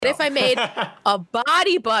What if I made a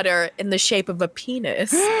body butter in the shape of a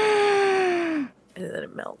penis? And then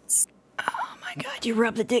it melts. Oh my god, you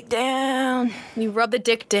rub the dick down. You rub the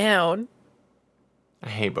dick down. I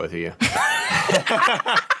hate both of you. Oh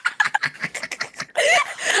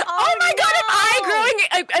my god,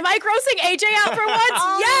 am I grossing AJ out for once?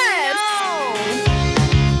 Yes!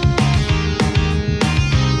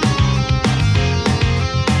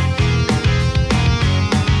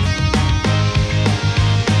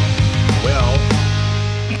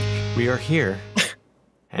 No. We are here.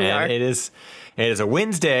 And We are. it is a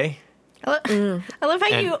Wednesday. I love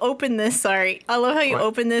how you open this. Sorry. I love how you What?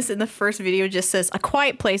 open this and the first video just says, "A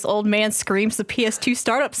quiet place, old man screams the PS2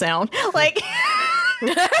 startup sound." Like,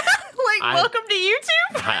 welcome to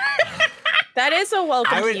YouTube. That is a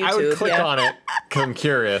welcome I would to YouTube. click on it because I'm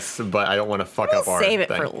curious, but I don't want to fuck up our Save it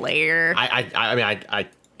thing. for later. I mean,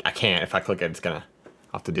 I can't. If I click it, it's gonna.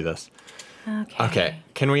 I'll have to do this. Okay.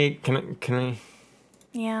 Can we?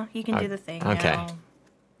 Yeah, you can do the thing. Okay. Now.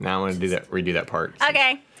 Now I'm gonna redo that part.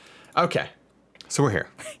 Okay. Okay. So we're here.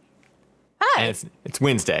 Hi. And it's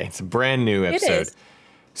Wednesday. It's a brand new episode. is.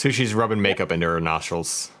 Sushi's rubbing makeup into her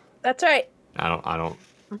nostrils. That's right. I don't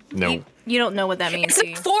know. You don't know what that means, It's do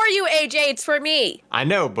you? for you, AJ. It's for me. I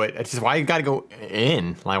know, but it's just why you gotta go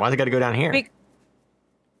in. Like, why's it gotta go down here?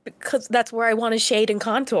 Because that's where I want to shade and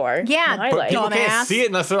contour. Yeah, my But life. people Dumbass. can't see it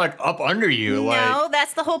unless they're like up under you. No, Like,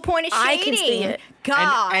 that's the whole point of I shading. can see it.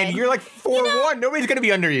 God. and you're like 4'1". Nobody's gonna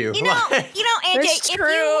be under you. You know, Like- AJ, That's if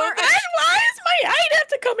true. you were Why does my height have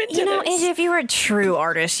to come into You know, this? AJ, if you were a true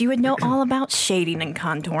artist, you would know all about shading and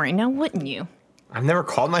contouring, now wouldn't you? I've never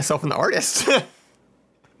called myself an artist.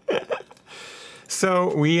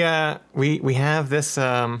 So we have this.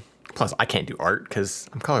 Plus, I can't do art because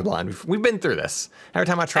I'm colorblind. We've been through this. Every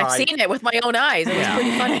time I try, I've seen it with my own eyes. It was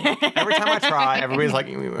pretty funny. every time I try, everybody's like,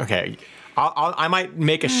 okay, I might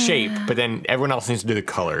make a shape, but then everyone else needs to do the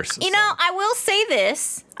colors. You know, I will say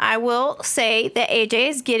this. I will say that AJ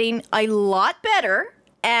is getting a lot better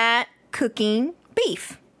at cooking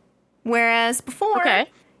beef. Whereas before, Okay.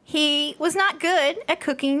 he was not good at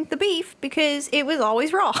cooking the beef because it was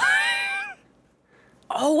always raw.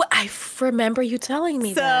 Oh, I remember you telling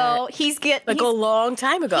me that. So he's Like a long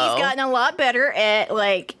time ago. He's gotten a lot better at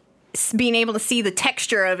like being able to see the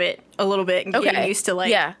texture of it a little bit and getting Okay. used to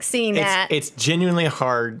like Yeah. seeing that. It's genuinely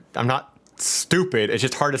hard. I'm not stupid. It's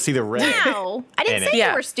just hard to see the red. No, I didn't in it. say Yeah.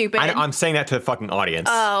 you were stupid. I'm saying that to the fucking audience.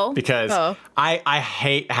 Oh. Because Oh. I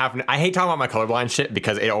hate talking about my colorblind shit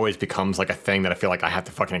because it always becomes like a thing that I feel like I have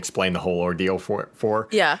to fucking explain the whole ordeal for.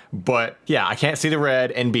 Yeah. But yeah, I can't see the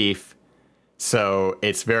red in beef. So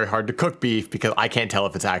it's very hard to cook beef because I can't tell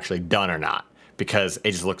if it's actually done or not because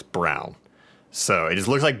it just looks brown. So it just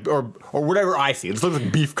looks like, or whatever I see, it just looks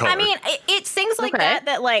like beef color. I mean, it's things like Okay.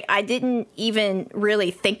 that like I didn't even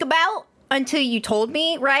really think about until you told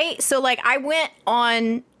me, right? So like I went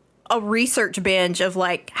on a research binge of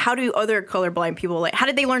like how do other colorblind people how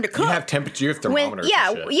did they learn to cook? you have temperature, you have thermometers.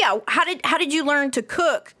 and shit. yeah. How did you learn to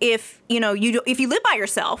cook if you live by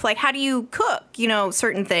yourself? Like how do you cook?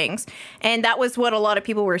 Certain things, and that was what a lot of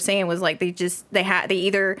people were saying was like they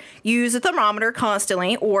either use a thermometer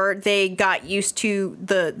constantly or they got used to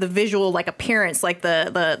the visual like appearance, like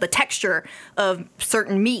the texture of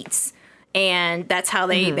certain meats, and that's how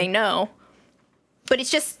they know. But it's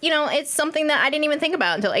just it's something that I didn't even think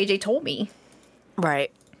about until AJ told me. Right.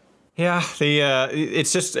 Yeah,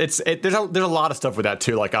 there's a lot of stuff with that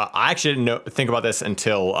too. Like I actually didn't think about this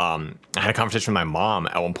until I had a conversation with my mom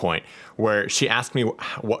at one point where she asked me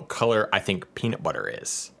what color I think peanut butter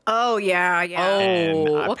is. Oh yeah. And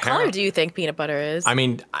Oh, what color apparent- do you think peanut butter is? I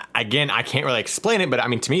mean, again, I can't really explain it, but I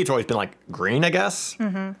mean, to me, it's always been like green, I guess.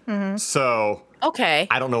 So Okay.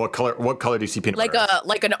 I don't know what color do you see peanut Like butter? as?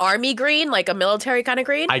 like an army green, like a military kind of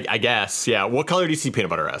green? I guess, yeah. What color do you see peanut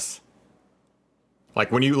butter as?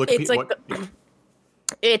 Like when you look It's at like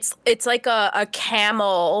it's like a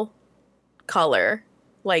camel color.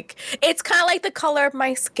 Like it's kind of like the color of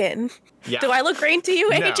my skin. Yeah. Do I look green to you,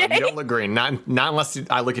 No, AJ? you don't look green. Not unless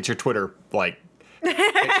I look at your Twitter. Like,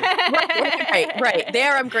 right.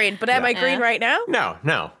 There I'm green, but am I green right now?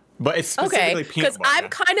 no. But it's Okay, specifically peanut because butter. I'm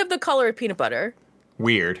kind of the color of peanut butter.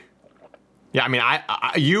 Weird. Yeah, I mean,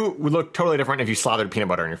 you would look totally different if you slathered peanut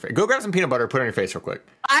butter on your face. Go grab some peanut butter, put it on your face real quick.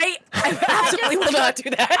 I absolutely will not do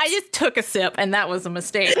that. I just took a sip and that was a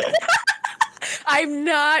mistake. I'm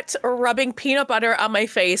not rubbing peanut butter on my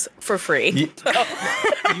face for free.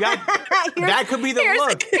 That could be the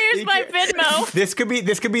look. Here's my Venmo. This could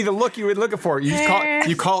be the look you would look for. You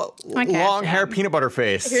just call it My Cash long hair App. peanut butter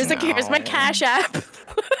face. Here's my Cash App.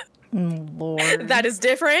 Lord. That is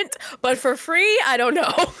different, but for free, I don't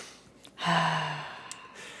know.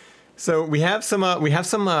 So we have some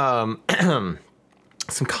some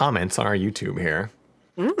comments on our YouTube here.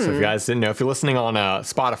 So if you guys didn't know, if you're listening on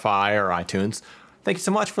Spotify or iTunes, thank you so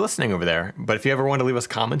much for listening over there. But if you ever want to leave us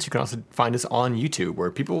comments, you can also find us on YouTube, where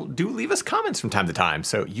people do leave us comments from time to time.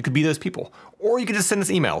 So you could be those people, or you could just send us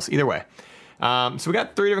emails. Either way. So we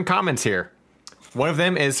got 3 different comments here. One of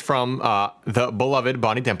them is from the beloved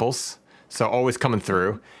Bonnie Dimples. So always coming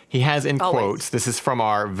through. He has in quotes. This is from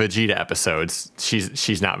our Vegeta episodes.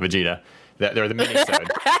 She's not Vegeta. They're the mini-sode.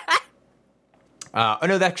 Oh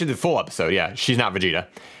no, that's actually the full episode. Yeah, she's not Vegeta.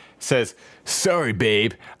 Says, sorry,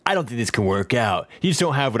 babe. I don't think this can work out. You just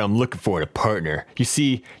don't have what I'm looking for in a partner. You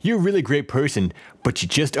see, you're a really great person, but you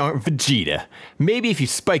just aren't Vegeta. Maybe if you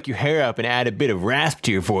spike your hair up and add a bit of rasp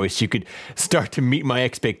to your voice, you could start to meet my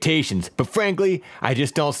expectations. But frankly, I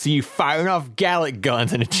just don't see you firing off Gallic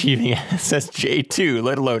guns and achieving SSJ2,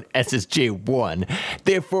 let alone SSJ1.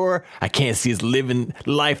 Therefore, I can't see us living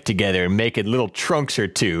life together and making little trunks or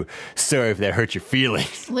two. Sorry if that hurt your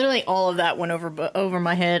feelings. Literally all of that went over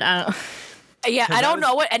my head. Yeah, I don't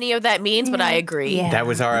know what any of that means, but I agree. Yeah. That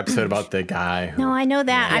was our episode about the guy who... No, I know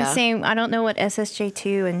that. Yeah. I'm saying I don't know what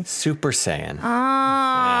SSJ2 and... Super Saiyan.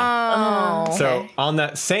 Oh. So on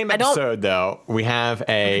that same episode, though, we have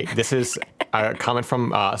this is a comment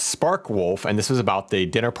from Spark Wolf, and this was about the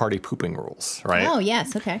dinner party pooping rules, right? Oh,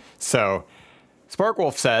 yes. Okay. So Spark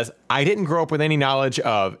Wolf says, I didn't grow up with any knowledge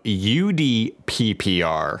of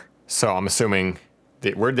UDPPR. So I'm assuming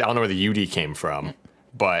that I don't know where the UD came from,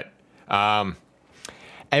 but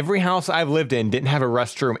every house I've lived in didn't have a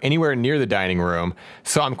restroom anywhere near the dining room.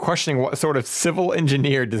 So I'm questioning what sort of civil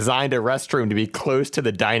engineer designed a restroom to be close to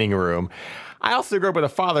the dining room. I also grew up with a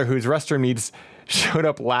father whose restroom needs showed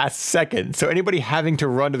up last second. So anybody having to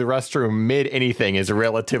run to the restroom mid anything is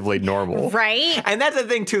relatively normal. Right. And that's the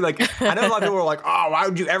thing too. Like, I know a lot of people are like, oh, why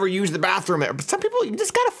would you ever use the bathroom? But some people, you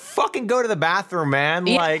just gotta fucking go to the bathroom, man.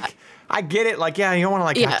 Yeah. Like, I get it. Like, yeah, you don't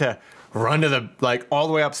want to have to run to the, like, all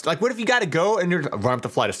the way up. Like, what if you got to go and you're run up the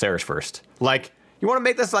flight of stairs first? Like, you want to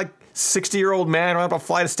make this, like, 60-year-old man run up a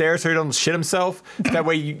flight of stairs so he don't shit himself? That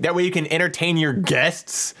way you can entertain your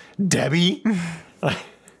guests, Debbie.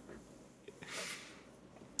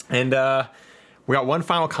 And we got one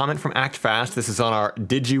final comment from Act Fast. This is on our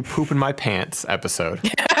Did You Poop in My Pants episode.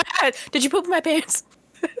 Did you poop in my pants?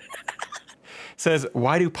 Says,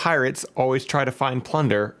 why do pirates always try to find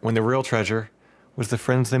plunder when the real treasure was the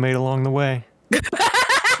friends they made along the way?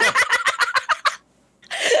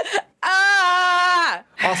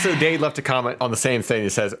 Also, Dave left a comment on the same thing that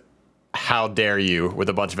says, how dare you, with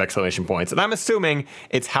a bunch of exclamation points. And I'm assuming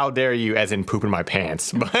it's how dare you as in poop in my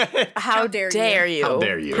pants. But How dare you? how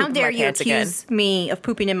dare you? How dare My you pants accuse me of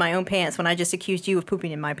pooping in my own pants when I just accused you of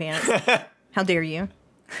pooping in my pants? How dare you?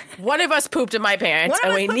 One of us pooped in my pants,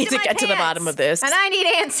 and we need to get to the bottom of this. And I need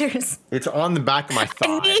answers. It's on the back of my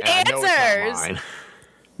thigh. need and I know it's answers. not mine.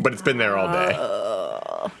 But it's been there all day.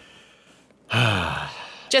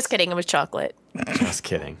 Just kidding, it was chocolate. Just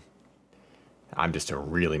kidding. I'm just a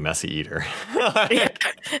really messy eater.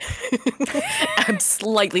 I'm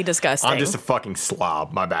slightly disgusting. I'm just a fucking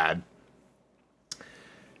slob. My bad.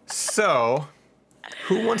 So,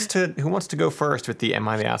 who wants to go first with the Am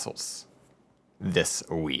I the Assholes this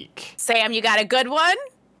week? Sam, you got a good one?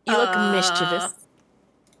 You look mischievous.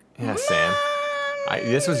 Yeah, Sam.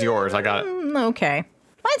 This was yours. I got it. Okay.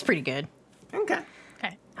 Mine's pretty good. Okay.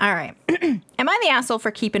 Okay. All right. Am I the asshole for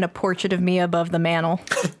keeping a portrait of me above the mantle?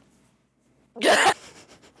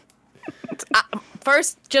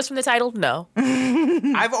 First, just from the title, no.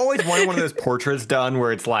 I've always wanted one of those portraits done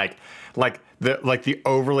where it's like the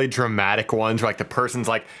overly dramatic ones where like the person's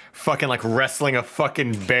like fucking like wrestling a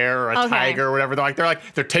fucking bear or a tiger or whatever.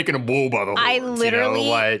 They're taking a bull by the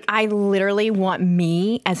horns. I literally want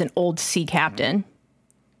me as an old sea captain.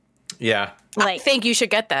 Yeah. I think you should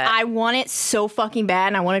get that. I want it so fucking bad,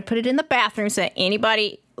 and I want to put it in the bathroom so that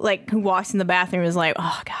anybody like who walks in the bathroom is like,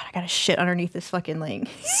 oh god, I got to shit underneath this fucking like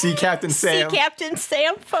Sea Captain Sam. Sea Captain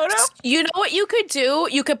Sam photo. You know what you could do?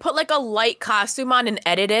 You could put like a light costume on and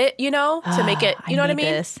edit it, to make it, you know what I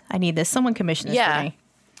mean? I need this. Someone commission this for me.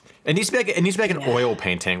 It needs to be like an oil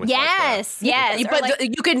painting with Yes. But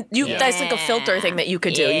that's like a filter thing that you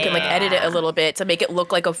could do. You can like edit it a little bit to make it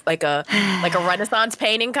look like a Renaissance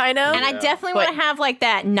painting kind of. And I definitely want to have like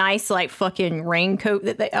that nice like fucking raincoat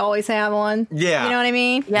that they always have on. Yeah. You know what I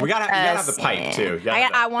mean? We gotta have the pipe too.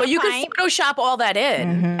 I want. But you could Photoshop all that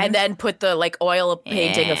in and then put the like oil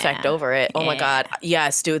painting effect over it. Oh my god.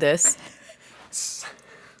 Yes, do this.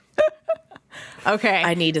 Okay.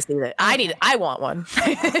 I need to see that. I want one.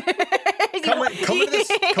 Come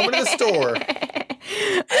into the store.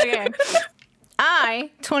 Okay. I,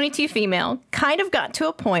 22 female, kind of got to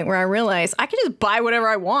a point where I realized I could just buy whatever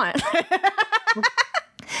I want.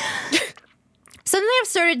 Something I've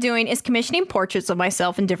started doing is commissioning portraits of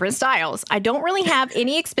myself in different styles. I don't really have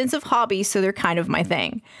any expensive hobbies, so they're kind of my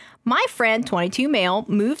thing. My friend, 22 male,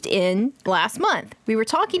 moved in last month. We were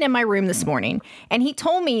talking in my room this morning, and he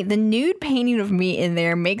told me the nude painting of me in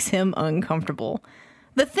there makes him uncomfortable.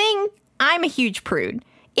 The thing, I'm a huge prude.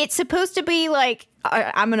 It's supposed to be like,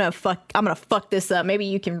 I'm gonna fuck this up. Maybe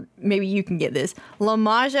you can get this. La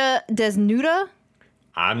Maja Desnuda.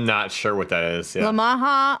 I'm not sure what that is. Yeah. La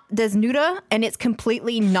Maja Desnuda, and it's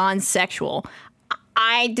completely non-sexual.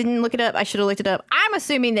 I didn't look it up. I should have looked it up. I'm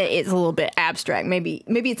assuming that it's a little bit abstract. Maybe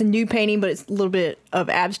it's a nude painting, but it's a little bit of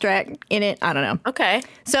abstract in it. I don't know. Okay.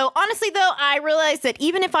 So honestly, though, I realized that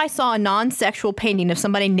even if I saw a non-sexual painting of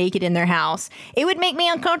somebody naked in their house, it would make me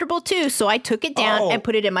uncomfortable too. So I took it down and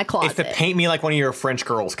put it in my closet. It's the paint me like one of your French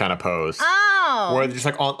girls kind of pose. Oh. Where they're just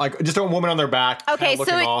just a woman on their back. Okay,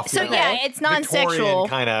 looking off, it's non-sexual.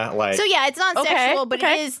 Kind of like. So yeah, it's non-sexual, but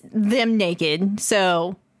it is them naked.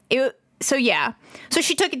 So yeah. So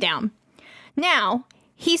she took it down. Now,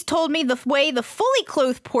 he's told me the way the fully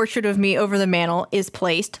clothed portrait of me over the mantle is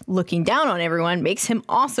placed, looking down on everyone, makes him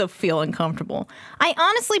also feel uncomfortable. I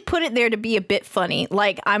honestly put it there to be a bit funny,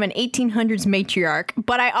 like I'm an 1800s matriarch,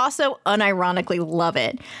 but I also unironically love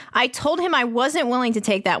it. I told him I wasn't willing to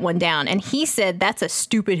take that one down, and he said that's a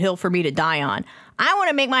stupid hill for me to die on. I want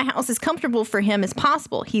to make my house as comfortable for him as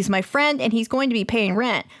possible. He's my friend, and he's going to be paying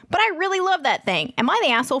rent. But I really love that thing. Am I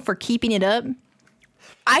the asshole for keeping it up?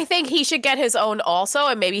 I think he should get his own also,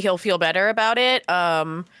 and maybe he'll feel better about it.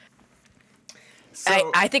 I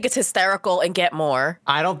think it's hysterical and get more.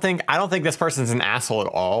 I don't think this person's an asshole at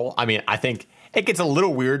all. I mean, I think it gets a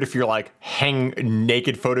little weird if you're like hang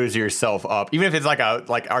naked photos of yourself up, even if it's like a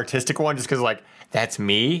artistic one, just because like that's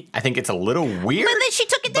me. I think it's a little weird. But then she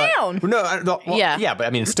took it down. Yeah, but I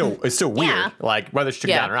mean, it's still weird. Yeah. Like whether she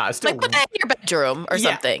took it down or not, it's still like put that in your bedroom or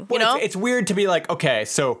something. You know, it's weird to be like, okay,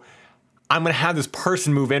 so I'm gonna have this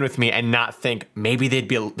person move in with me and not think maybe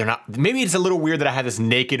maybe it's a little weird that I have this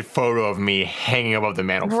naked photo of me hanging above the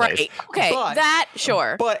mantelpiece. Right. Okay.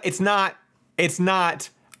 Sure. But it's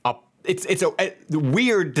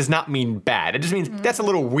weird does not mean bad. It just means that's a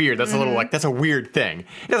little weird. That's a little that's a weird thing.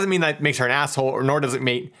 It doesn't mean that makes her an asshole, or nor does it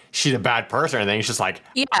mean she's a bad person or anything. It's just like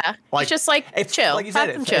it's just like chill. Like you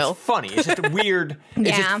said, it's funny. It's just weird.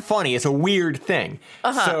 It's just funny. It's a weird thing.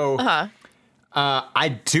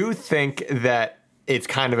 I do think that it's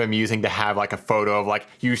kind of amusing to have like a photo of like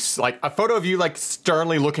you like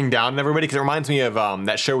sternly looking down at everybody, because it reminds me of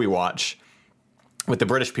that show we watch with the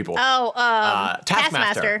British people.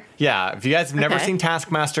 Taskmaster. Yeah, if you guys have never seen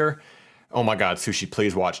Taskmaster, oh my God, Sushi,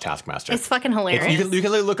 please watch Taskmaster. It's fucking hilarious. You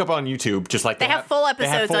can look up on YouTube, just like they have full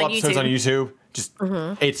episodes on YouTube. Just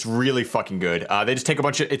it's really fucking good. They just take a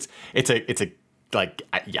bunch of it's a like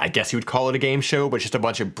I guess you would call it a game show, but just a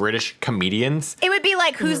bunch of British comedians. It would be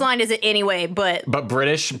like Whose Line Is It Anyway, but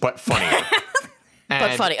British, but funny.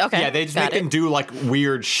 But funny, okay. Yeah, they just make them do like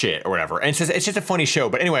weird shit or whatever, and it's just a funny show.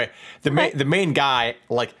 But anyway, the main guy,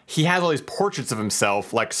 like, he has all these portraits of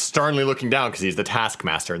himself like sternly looking down because he's the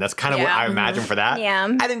Taskmaster, and that's kind of what I imagine for that. Yeah,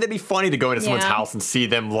 I think that'd be funny to go into someone's house and see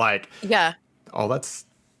them like, oh, that's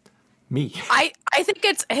me. I think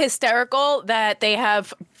it's hysterical that they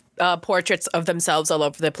have portraits of themselves all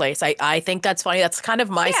over the place. I think that's funny. That's kind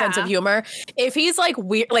of my sense of humor. If he's like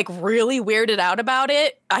weird, like really weirded out about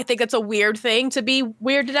it, I think it's a weird thing to be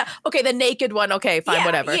weirded out. Okay, the naked one, okay, fine,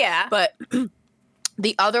 whatever. Yeah. But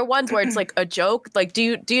the other ones where it's like a joke, like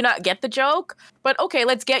do you not get the joke? But okay,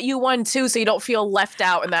 let's get you one too, so you don't feel left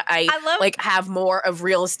out and that I like have more of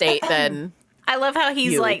real estate than. I love how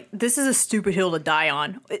he's like, this is a stupid hill to die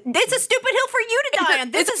on. It's a stupid hill for you to die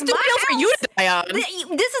on. This is my house. For you to die on.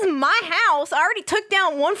 This is my house. I already took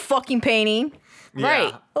down one fucking painting. Yeah.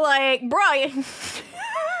 Right. Like, bro.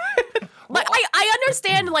 Like, I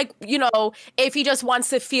understand, like, you know, if he just wants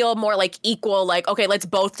to feel more like equal, like, okay, let's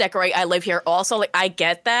both decorate. I live here also. Like, I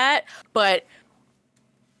get that. But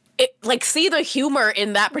like, see the humor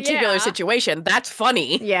in that particular situation. That's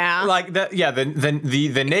funny. Yeah. Like the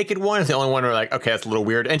naked one is the only one where like, okay, that's a little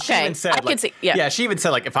weird. And she even said, she even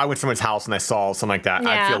said like, if I went to someone's house and I saw something like that,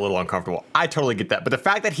 I'd feel a little uncomfortable. I totally get that. But the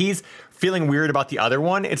fact that he's feeling weird about the other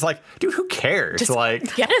one, it's like, dude, who cares? Just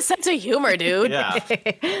like, get a sense of humor, dude. Yeah.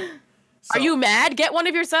 Are you mad? Get one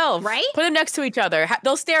of yourself. Right? Put them next to each other.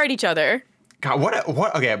 They'll stare at each other. God,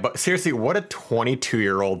 okay, but seriously, what a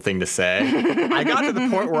 22-year-old thing to say. I got to the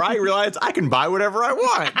point where I realized I can buy whatever I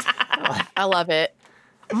want. I love it.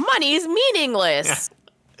 Money's meaningless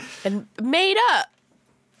and made up.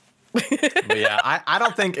 But yeah, I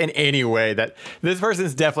don't think in any way that this person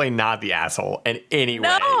is definitely not the asshole in any way.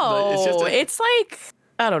 No, It's just it's like,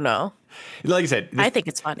 I don't know. like I said, I think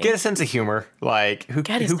it's funny. Get a sense of humor. Like who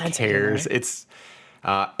Get a sense of cares? humor.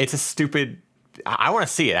 It's a stupid. I want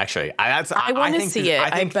to see it actually. I wanna think see this- it. I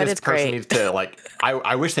think I bet this it's person great. needs to like.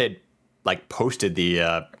 I wish they'd like posted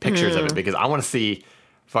the pictures of it because I want to see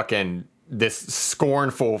fucking this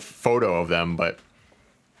scornful photo of them. But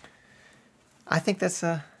I think that's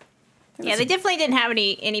Yeah, they definitely didn't have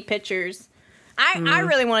any pictures. I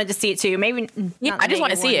really wanted to see it too. Maybe Yeah, not the I just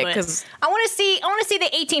wanna Megan see one, it, but 'cause- I want to see the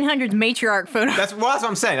 1800s matriarch photo. that's what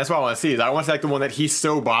I'm saying. That's what I want to see. Is I want to see like the one that he's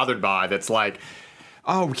so bothered by. That's like,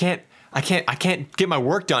 oh, I can't get my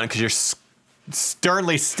work done because you're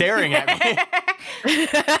sternly staring at me.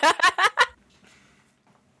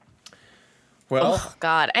 Well, Oh,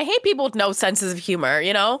 God. I hate people with no senses of humor,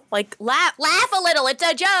 you know? Like, laugh a little. It's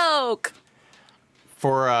a joke.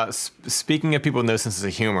 for speaking of people with no sense of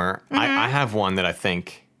humor, I have one that I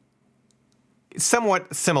think is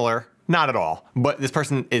somewhat similar. Not at all, but this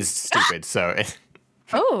person is stupid. So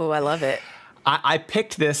Oh, I love it. I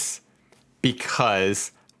picked this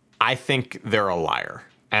because I think they're a liar,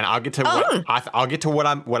 and I'll get to I'll get to what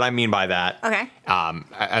I mean by that. Okay.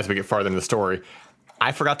 As we get farther in the story,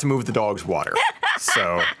 I forgot to move the dog's water,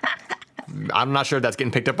 so I'm not sure if that's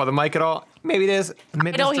getting picked up by the mic at all. Maybe it is.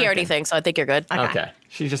 Maybe I don't it's hear drinking. anything, so I think you're good. Okay,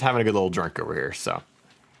 she's just having a good little drink over here. So,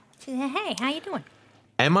 She said, hey, how you doing?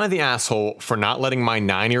 am I the asshole for not letting my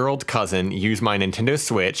 9-year-old cousin use my Nintendo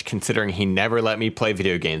Switch, considering he never let me play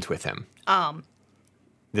video games with him?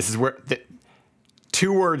 This is where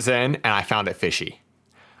 2 words in, and I found it fishy.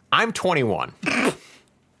 I'm 21.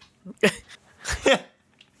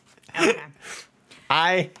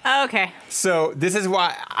 Okay. So this is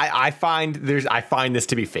why I find this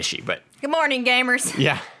to be fishy, but Good morning, gamers.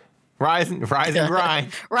 yeah, rise and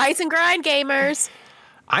grind. Rise and grind, gamers.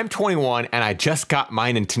 I'm 21 and I just got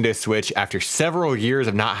my Nintendo Switch after several years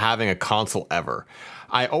of not having a console ever.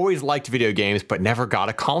 I always liked video games but never got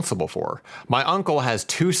a console before. My uncle has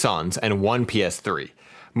 2 sons and 1 PS3.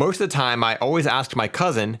 Most of the time I always asked my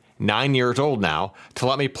cousin, 9 years old now, to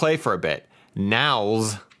let me play for a bit.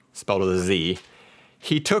 Now's, spelled with a Z,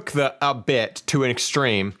 he took the a bit to an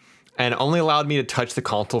extreme and only allowed me to touch the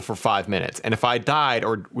console for 5 minutes. And if I died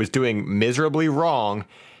or was doing miserably wrong,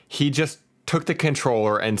 he just took the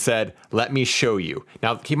controller and said, let me show you.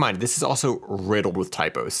 Now, keep in mind, this is also riddled with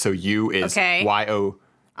typos. So U is Okay.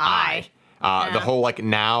 Y-O-I. The whole like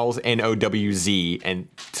nows, N-O-W-Z. And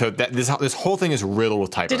so that this whole thing is riddled with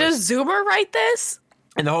typos. Did a Zoomer write this?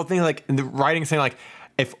 And the whole thing, like, in the writing saying, like,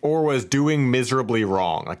 if or was doing miserably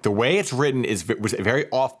wrong, like the way it's written was very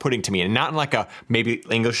off-putting to me, and not in like a maybe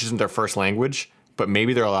English isn't their first language, but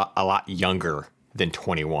maybe they're a lot younger than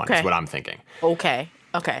 21. Is Okay. what I'm thinking. Okay.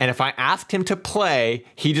 And if I asked him to play,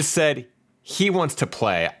 he just said he wants to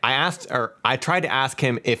play. I tried to ask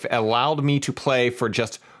him if it allowed me to play for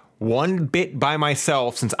just 1 bit by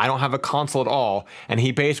myself since I don't have a console at all, and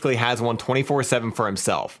he basically has one 24/7 for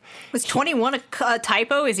himself. Was 21 a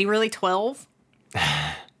typo? Is he really 12?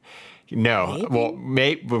 No, well,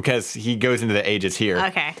 maybe because he goes into the ages here.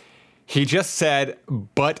 Okay. He just said,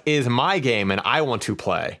 but is my game and I want to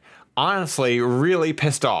play. Honestly, really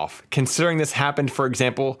pissed off, considering this happened, for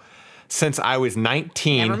example, since I was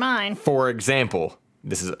 19. Never mind. For example,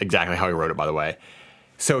 this is exactly how he wrote it, by the way.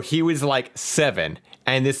 So he was like 7,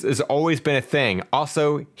 and this has always been a thing.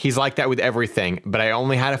 Also, he's like that with everything, but I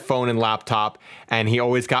only had a phone and laptop, and he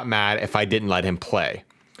always got mad if I didn't let him play.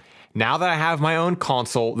 Now that I have my own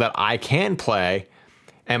console that I can play,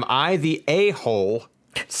 am I the a-hole,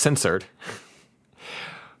 censored,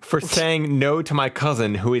 for saying no to my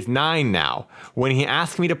cousin who is 9 now when he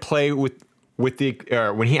asks me to play with the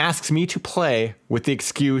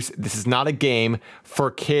excuse this is not a game for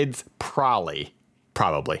kids probably,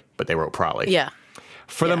 but they wrote probably. Yeah.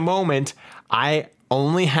 For the moment, I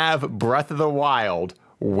only have Breath of the Wild,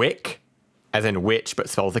 Wick, as in witch, but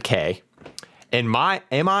spelled with a K. And my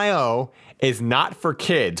MIO is not for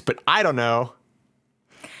kids, but I don't know.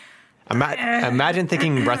 Imagine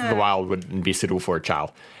thinking Breath of the Wild wouldn't be suitable for a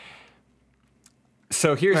child.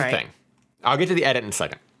 So here's the thing. I'll get to the edit in a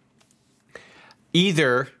second.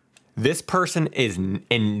 Either this person is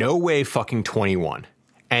in no way fucking 21,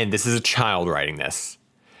 and this is a child writing this.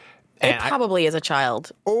 It probably is a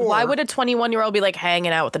child. Why would a 21-year-old be like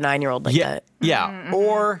hanging out with a 9-year-old like that? Yeah.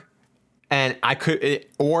 Or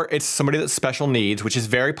it's somebody that's special needs, which is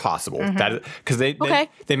very possible. That because they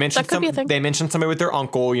mentioned That could be a thing. they mentioned somebody with their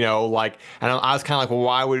uncle, you know, like, and I was kind of like, well,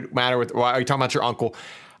 why would it matter why are you talking about your uncle?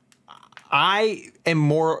 I am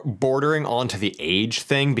more bordering onto the age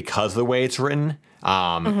thing because of the way it's written.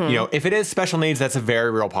 You know, if it is special needs, that's a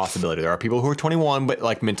very real possibility. There are people who are 21, but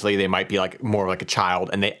like mentally they might be like more like a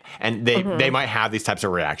child, and they might have these types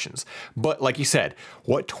of reactions. But like you said,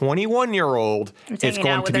 what 21-year-old is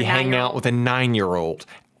going to be hanging out with a 9-year-old?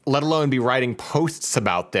 Let alone be writing posts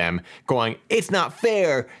about them, going, "It's not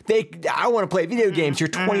fair. I want to play video games. You're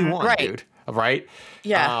 21, right. dude." Right?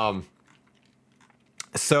 Yeah.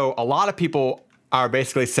 So a lot of people are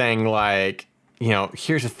basically saying like, you know,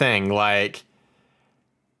 here's the thing, like.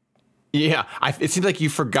 Yeah, it seems like you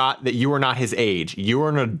forgot that you are not his age. You are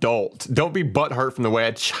an adult. Don't be butthurt from the way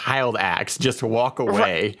a child acts. Just walk away.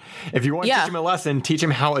 Right. If you want to teach him a lesson, teach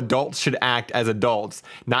him how adults should act as adults,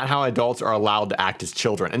 not how adults are allowed to act as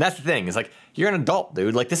children. And that's the thing. It's like, you're an adult,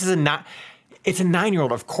 dude. Like, this is it's a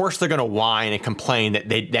 9-year-old. Of course they're gonna whine and complain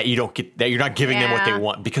that you don't get, that you're not giving them what they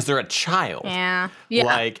want because they're a child. Yeah.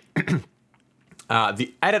 Like.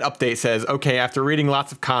 The edit update says, okay, after reading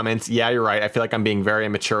lots of comments, yeah, you're right. I feel like I'm being very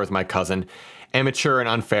immature with my cousin. Immature and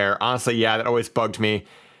unfair. Honestly, yeah, that always bugged me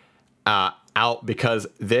out because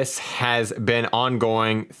this has been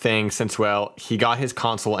ongoing thing since, well, he got his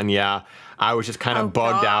console. And yeah, I was just kind of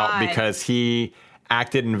bugged out because he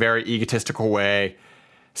acted in a very egotistical way.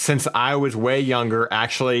 Since I was way younger,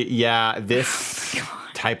 actually, yeah, this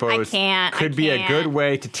typos could be a good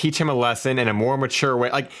way to teach him a lesson in a more mature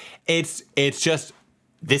way. Like, it's just,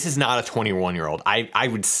 this is not a 21-year-old. I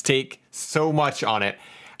would stake so much on it.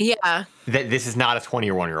 Yeah. That this is not a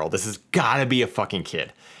 21-year-old. This has got to be a fucking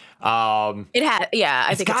kid. I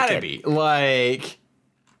think it's gotta be. Like,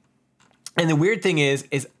 and the weird thing is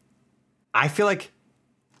I feel like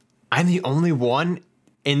I'm the only one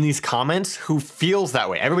in these comments who feels that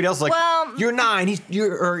way. Everybody else is like, well, you're 9, he's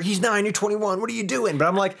 9, you're 21, what are you doing? But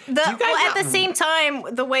I'm like, at the same time,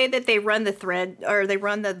 the way that they run the thread or they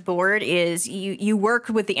run the board is you work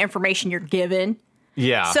with the information you're given.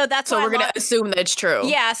 Yeah. So we're going to assume that it's true.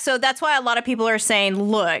 Yeah, so that's why a lot of people are saying,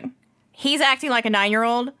 look, he's acting like a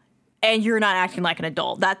 9-year-old and you're not acting like an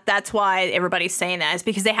adult. That's why everybody's saying that, is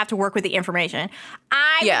because they have to work with the information.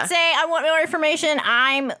 I would say I want more information.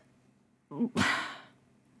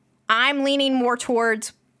 I'm leaning more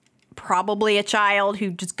towards probably a child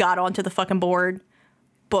who just got onto the fucking board.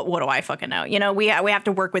 But what do I fucking know? You know, we have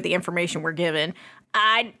to work with the information we're given.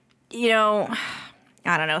 I don't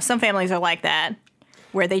know. Some families are like that,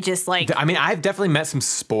 where they just like. I mean, I've definitely met some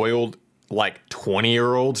spoiled like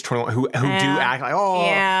 20-year-olds, 21 who do act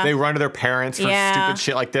like they run to their parents for stupid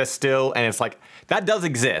shit like this still, and it's like that does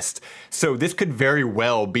exist. So this could very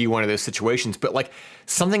well be one of those situations. But like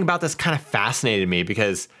something about this kind of fascinated me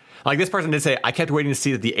because. Like, this person did say, I kept waiting to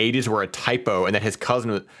see that the ages were a typo and that his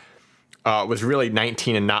cousin was really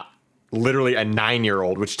 19 and not literally a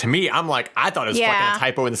 9-year-old, which to me, I'm like, I thought it was fucking a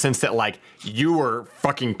typo in the sense that, like, you were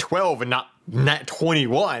fucking 12 and not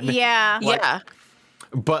 21. Yeah. Like,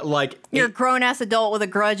 but, like... You're a grown-ass adult with a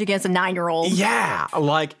grudge against a 9-year-old. Yeah.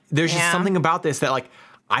 Like, there's just something about this that, like,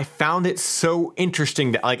 I found it so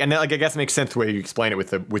interesting that, like, and like, I guess it makes sense the way you explain it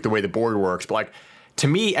with the way the board works, but, like, to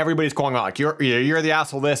me, everybody's going on like you're the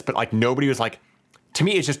asshole this, but like nobody was like. To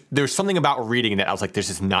me, it's just there's something about reading that I was like, this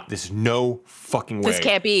is no fucking way. This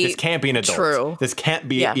can't be an adult. True. This can't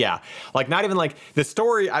be like not even like the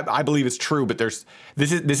story. I believe is true, but this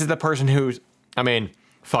is the person who's. I mean,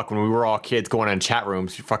 fuck. When we were all kids going in chat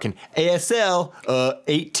rooms, fucking ASL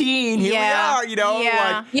 18. Here we are. You know,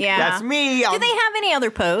 that's me. Do they have any other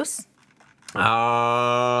posts? Is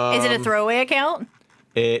it a throwaway account?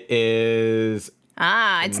 It is.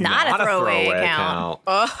 It's not a throwaway account.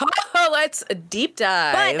 Oh, let's deep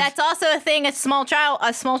dive. But that's also a thing a small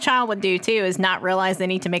child would do too, is not realize they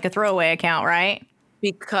need to make a throwaway account, right?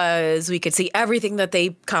 Because we could see everything that they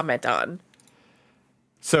comment on.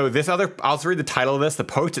 So I'll just read the title of this. The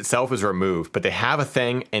post itself is removed, but they have a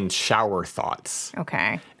thing in shower thoughts.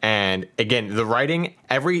 Okay. And again, the writing,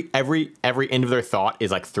 every end of their thought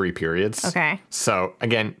is like 3 periods. Okay. So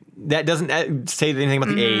again, that doesn't say anything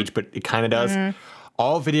about the age, but it kind of does.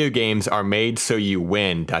 All video games are made so you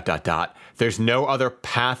win, ... There's no other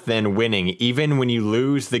path than winning. Even when you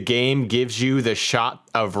lose, the game gives you the shot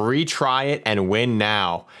of retry it and win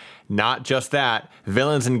now. Not just that,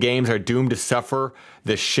 villains in games are doomed to suffer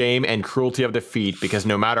the shame and cruelty of defeat because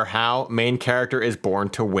no matter how, main character is born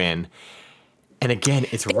to win. And again,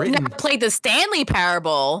 it's written... Never played the Stanley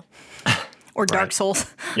Parable. Or Dark Souls.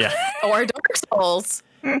 Yeah. Or Dark Souls.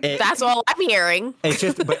 That's all I'm hearing. It's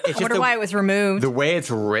just I wonder why it was removed. The way it's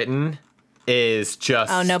written is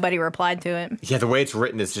just... Oh, nobody replied to it. Yeah, the way it's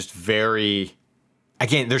written is just very...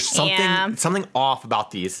 Again, there's something off about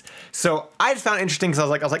these. So I just found it interesting because I was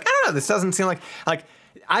like, I don't know, this doesn't seem like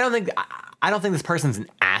I don't think this person's an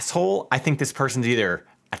asshole. I think this person's either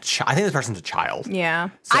I think this person's a child. Yeah.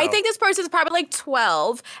 So- I think this person's probably like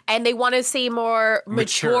 12 and they want to seem more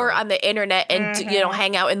mature on the internet and,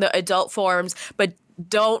 hang out in the adult forums, but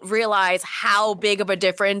don't realize how big of a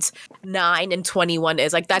difference 9 and 21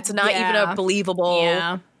 is. Like, that's not even a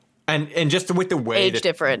believable And just with the way age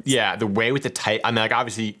difference. Yeah, the way with the type. I mean, like,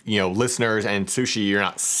 obviously, listeners and Sushi, you're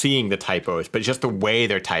not seeing the typos, but just the way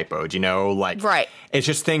they're typoed, like, right. It's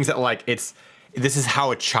just things that, like, this is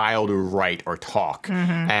how a child would write or talk,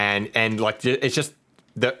 and like, it's just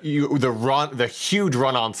the huge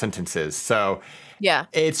run-on sentences. So yeah,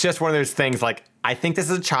 it's just one of those things. Like, I think this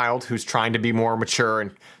is a child who's trying to be more mature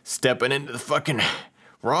and stepping into the fucking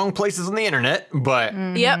wrong places on the internet, but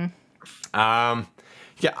yep.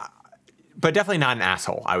 Yeah, but definitely not an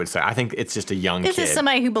asshole, I would say. I think it's just a young kid. This is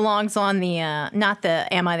somebody who belongs on the, not the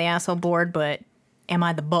Am I the Asshole board, but Am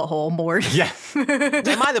I the Butthole board? Yeah.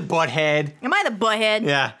 Am I the butthead? Am I the butthead?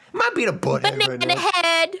 Yeah. I might be the butthead right now.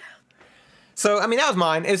 Head. So, I mean, that was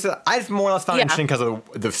mine. I just more or less found it interesting because of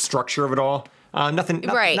the structure of it all.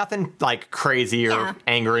 Nothing like crazy or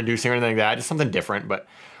anger-inducing or anything like that. Just something different. But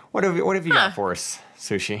what have you got for us,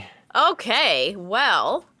 Sushi? Okay,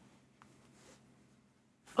 well...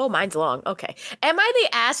 Oh, mine's long. Okay. Am I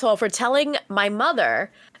the asshole for telling my mother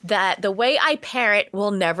that the way I parent will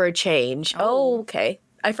never change? Oh, okay.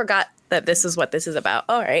 I forgot that this is what this is about.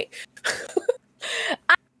 All right.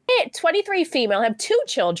 I'm 23 female, have 2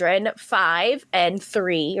 children, 5 and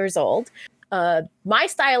 3 years old. My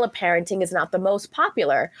style of parenting is not the most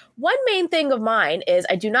popular. One main thing of mine is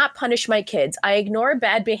I do not punish my kids. I ignore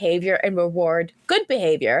bad behavior and reward good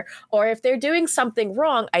behavior. Or if they're doing something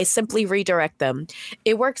wrong, I simply redirect them.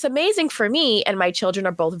 It works amazing for me, and my children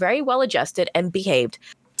are both very well adjusted and behaved.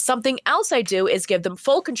 Something else I do is give them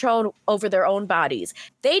full control over their own bodies.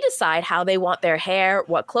 They decide how they want their hair,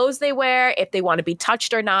 what clothes they wear, if they want to be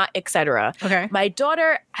touched or not, etc. Okay. My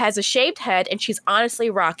daughter has a shaved head, and she's honestly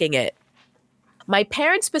rocking it. My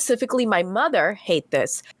parents, specifically my mother, hate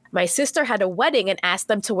this. My sister had a wedding and asked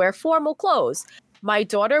them to wear formal clothes. My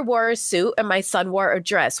daughter wore a suit and my son wore a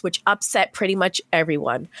dress, which upset pretty much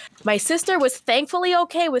everyone. My sister was thankfully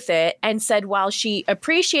okay with it and said while she would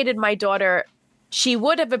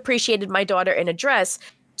have appreciated my daughter in a dress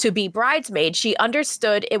to be bridesmaid, she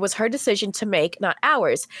understood it was her decision to make, not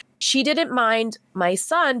ours. She didn't mind my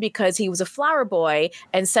son because he was a flower boy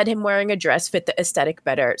and said him wearing a dress fit the aesthetic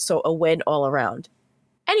better, so a win all around.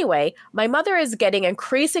 Anyway, my mother is getting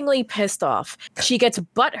increasingly pissed off. She gets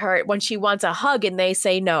butthurt when she wants a hug and they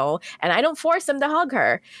say no, and I don't force them to hug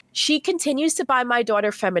her. She continues to buy my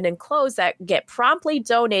daughter feminine clothes that get promptly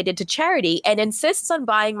donated to charity and insists on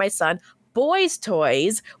buying my son boys'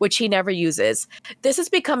 toys, which he never uses. This has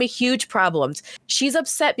become a huge problem. She's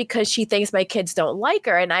upset because she thinks my kids don't like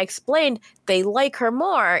her, and I explained they like her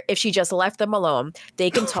more if she just left them alone. They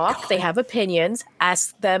can talk, they have opinions,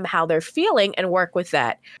 ask them how they're feeling, and work with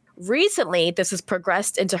that. Recently, this has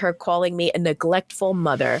progressed into her calling me a neglectful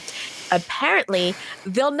mother. Apparently,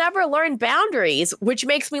 they'll never learn boundaries, which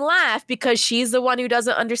makes me laugh because she's the one who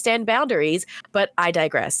doesn't understand boundaries, but I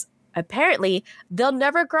digress. Apparently, they'll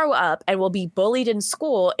never grow up and will be bullied in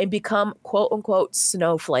school and become quote-unquote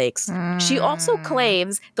snowflakes. She also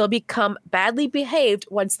claims they'll become badly behaved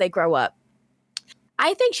once they grow up.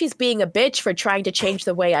 I think she's being a bitch for trying to change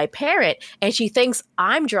the way I parent, and she thinks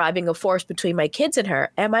I'm driving a force between my kids and her.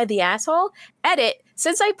 Am I the asshole? Edit.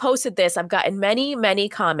 Since I posted this, I've gotten many, many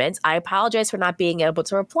comments. I apologize for not being able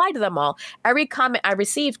to reply to them all. Every comment I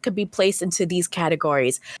received could be placed into these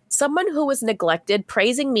categories. Someone who was neglected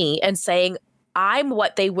praising me and saying I'm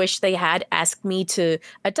what they wish they had, asked me to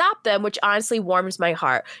adopt them, which honestly warms my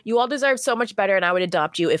heart. You all deserve so much better, and I would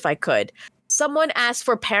adopt you if I could. Someone asked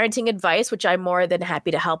for parenting advice, which I'm more than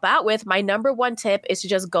happy to help out with. My number one tip is to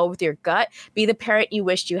just go with your gut. Be the parent you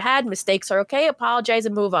wished you had. Mistakes are okay. Apologize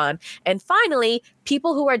and move on. And finally,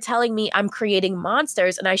 people who are telling me I'm creating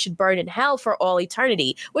monsters and I should burn in hell for all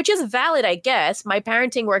eternity, which is valid, I guess. My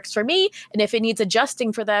parenting works for me, and if it needs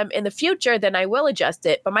adjusting for them in the future, then I will adjust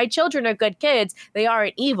it. But my children are good kids. They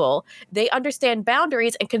aren't evil. They understand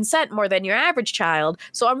boundaries and consent more than your average child,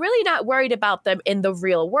 so I'm really not worried about them in the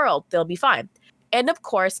real world. They'll be fine. And of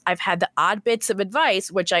course, I've had the odd bits of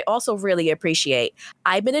advice, which I also really appreciate.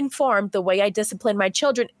 I've been informed the way I discipline my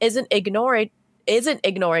children isn't ignoring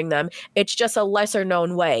them. It's just a lesser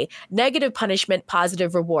known way. Negative punishment,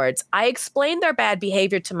 positive rewards. I explained their bad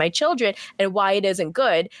behavior to my children and why it isn't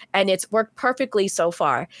good, and it's worked perfectly so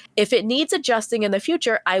far. If it needs adjusting in the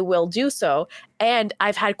future, I will do so. And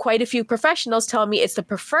I've had quite a few professionals tell me it's the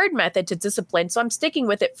preferred method to discipline, so I'm sticking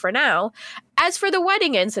with it for now. As for the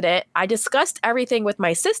wedding incident, I discussed everything with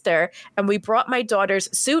my sister, and we brought my daughter's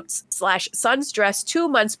suits/son's dress 2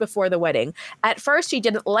 months before the wedding. At first, she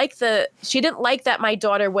didn't like that my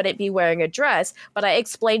daughter wouldn't be wearing a dress, but I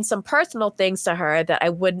explained some personal things to her that I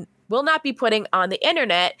will not be putting on the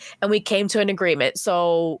internet, and we came to an agreement.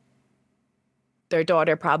 So their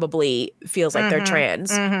daughter probably feels like they're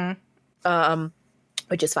trans.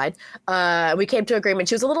 Which is fine. We came to agreement.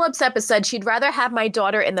 She was a little upset, but said she'd rather have my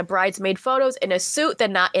daughter in the bridesmaid photos in a suit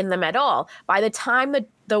than not in them at all. By the time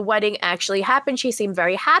the wedding actually happened, she seemed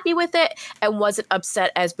very happy with it and wasn't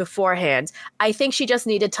upset as beforehand. I think she just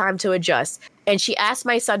needed time to adjust. And she asked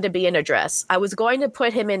my son to be in a dress. I was going to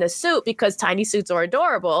put him in a suit because tiny suits are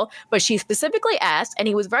adorable, but she specifically asked, and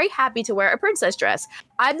he was very happy to wear a princess dress.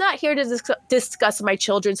 I'm not here to discuss my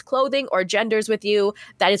children's clothing or genders with you.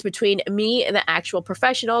 That is between me and the actual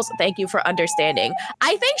professionals. Thank you for understanding.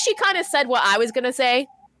 I think she kind of said what I was going to say.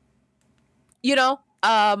 You know,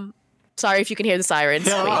 sorry if you can hear the sirens.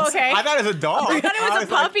 Yeah, okay. I thought it was a dog. I thought it was a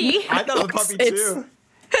puppy. I thought it was a puppy too.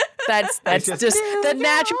 That's just the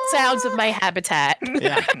natural sounds of my habitat.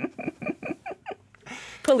 Yeah.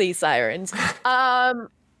 Police sirens.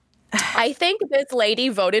 I think this lady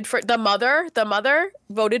voted for the mother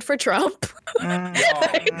voted for Trump.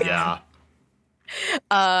 Yeah.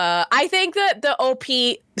 I think that the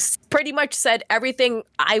OP pretty much said everything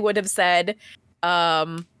I would have said.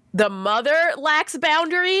 The mother lacks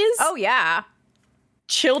boundaries. Oh, yeah.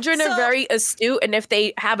 Children are very astute, and if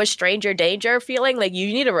they have a stranger danger feeling, like, you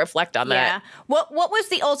need to reflect on that. What was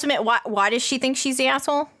the ultimate? Why does she think she's the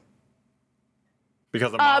asshole?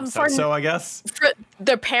 Because the mom said so, I guess. For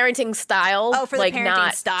the parenting style. Oh, for the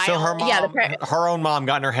parenting style. So her mom, her own mom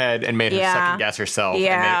got in her head and made her second guess herself.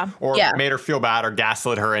 Yeah. And made her feel bad or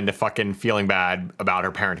gaslit her into fucking feeling bad about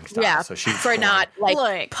her parenting style. Yeah. So she's for not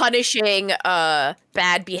punishing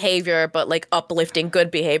bad behavior, but like uplifting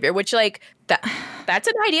good behavior, which like that's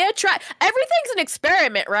an idea. Try everything's an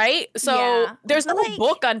experiment, right? So there's no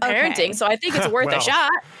book on parenting, so I think it's worth a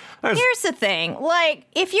shot. Here's the thing. Like,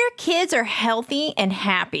 if your kids are healthy and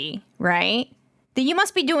happy, right, then you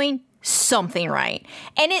must be doing something right.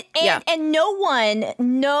 And no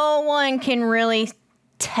one can really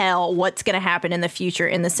tell what's going to happen in the future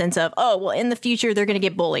in the sense of, oh, well, in the future, they're going to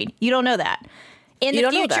get bullied. You don't know that. In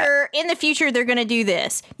the future, they're going to do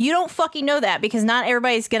this. You don't fucking know that because not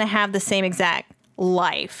everybody's going to have the same exact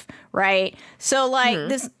life, right? So, like,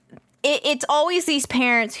 this... It's always these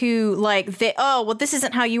parents who this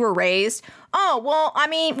isn't how you were raised. Oh, well, I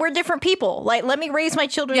mean, we're different people. Like, let me raise my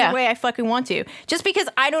children the way I fucking want to. Just because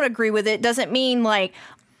I don't agree with it doesn't mean like,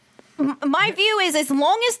 my view is as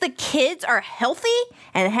long as the kids are healthy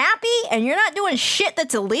and happy and you're not doing shit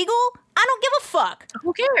that's illegal, I don't give a fuck.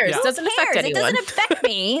 Who cares? Yeah. Doesn't affect anyone. It doesn't affect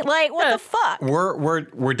me. Like, what the fuck?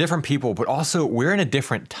 We're different people, but also we're in a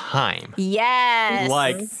different time. Yes.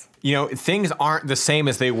 Like, you know, things aren't the same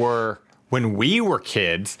as they were when we were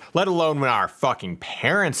kids, let alone when our fucking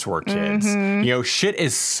parents were kids. You know, shit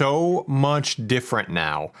is so much different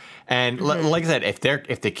now. And like I said, if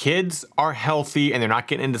the kids are healthy and they're not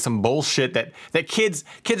getting into some bullshit that kids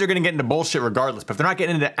are going to get into bullshit regardless, but if they're not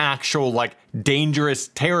getting into actual like dangerous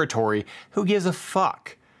territory, who gives a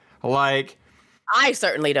fuck? Like, I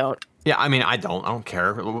certainly don't. Yeah, I mean, I don't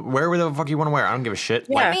care. Wear the fuck you want to wear. I don't give a shit.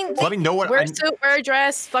 Yeah. Like, I mean, let me know what. Wear a suit, wear a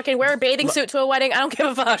dress, fucking wear a bathing suit to a wedding. I don't give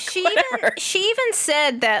a fuck. She even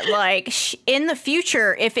said that, like, in the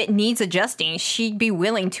future, if it needs adjusting, she'd be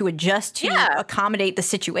willing to adjust to accommodate the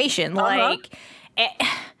situation. Like,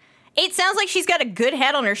 it sounds like she's got a good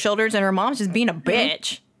head on her shoulders, and her mom's just being a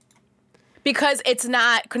bitch. Because it's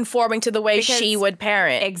not conforming to the way she would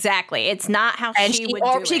parent. Exactly. It's not how she would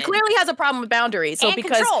do it. She clearly has a problem with boundaries. So and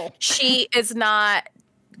because control. She is not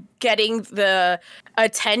getting the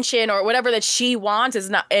attention or whatever that she wants, is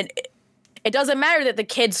not... And it doesn't matter that the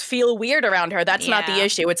kids feel weird around her. That's not the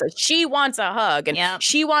issue. It's she wants a hug. And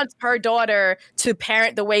she wants her daughter to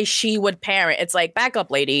parent the way she would parent. It's like, back up,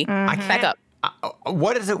 lady. Back up.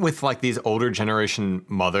 What is it with like these older generation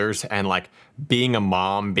mothers and like being a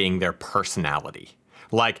mom being their personality?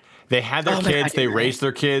 Like they had their kids, they raised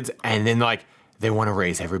their kids, and then like they want to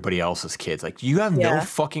raise everybody else's kids. Like you have no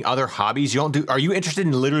fucking other hobbies. You don't do. Are you interested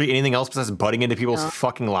in literally anything else besides butting into people's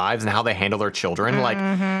fucking lives and how they handle their children? Like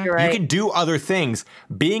you can do other things.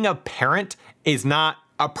 Being a parent is not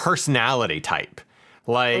a personality type.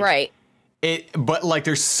 Like but like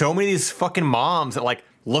there's so many of these fucking moms that like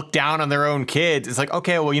look down on their own kids. It's like,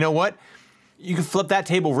 okay, well, you know what? You can flip that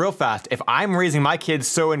table real fast. If I'm raising my kids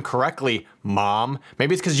so incorrectly, Mom,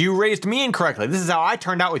 maybe it's because you raised me incorrectly. This is how I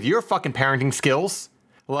turned out with your fucking parenting skills.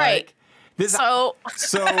 Like, So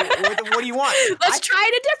what do you want? let's try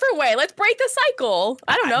it a different way. Let's break the cycle.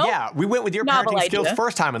 I don't know. Yeah, we went with your Novel parenting skills idea.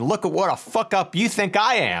 first time, and look at what a fuck up you think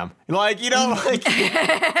I am. Like,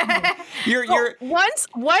 you're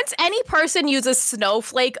Once any person uses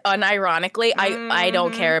snowflake unironically, I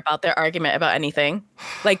don't care about their argument about anything.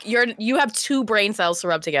 Like you have two brain cells to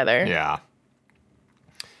rub together. Yeah.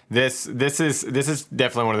 This is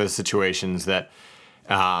definitely one of those situations that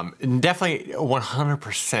definitely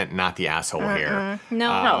 100% not the asshole here.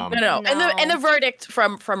 No. No. And the verdict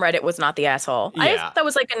from Reddit was not the asshole. Yeah. I just, that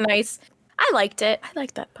was like a nice. I liked it. I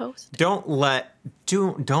liked that post. Don't let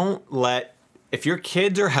if your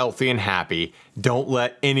kids are healthy and happy, don't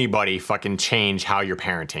let anybody fucking change how your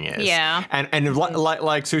parenting is. Yeah. And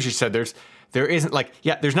like Sushi said, there isn't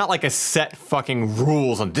there's not like a set fucking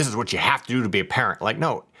rules on this is what you have to do to be a parent. Like,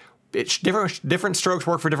 no. It's different strokes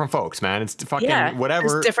work for different folks, man. It's fucking whatever.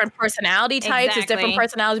 There's different personality types. There's different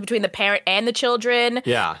personalities between the parent and the children.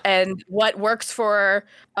 Yeah. And what works for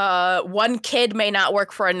one kid may not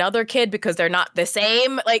work for another kid because they're not the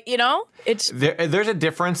same. Like, it's there's a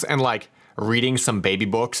difference in like reading some baby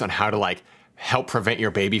books on how to like help prevent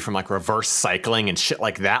your baby from like reverse cycling and shit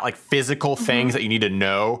like that, like physical things that you need to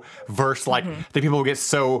know versus like the people who get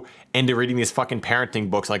so into reading these fucking parenting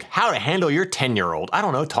books, like how to handle your 10-year-old. I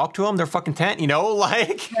don't know, talk to them. They're fucking 10,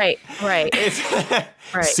 like. Right. It's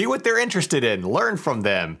Right. See what they're interested in, learn from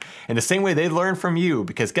them in the same way they learn from you,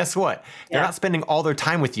 because guess what? They're not spending all their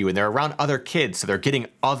time with you and they're around other kids. So they're getting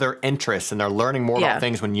other interests and they're learning more about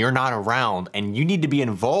things when you're not around, and you need to be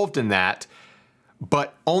involved in that,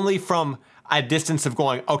 but only from a distance of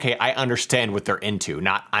going, okay, I understand what they're into,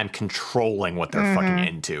 not I'm controlling what they're fucking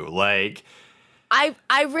into. Like, I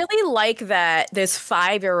really like that this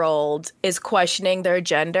 5-year-old is questioning their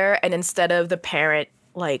gender, and instead of the parent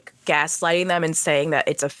like gaslighting them and saying that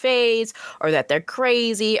it's a phase or that they're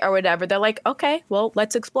crazy or whatever, they're like, okay, well,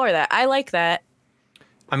 let's explore that. I like that.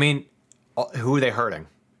 I mean, who are they hurting?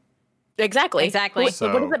 Exactly.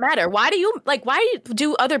 So- What does it matter? Why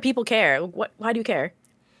do other people care? Why do you care?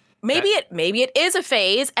 Maybe it is a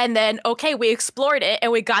phase, and then okay, we explored it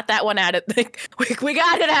and we got that one out of we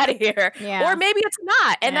got it out of here. Yeah. Or maybe it's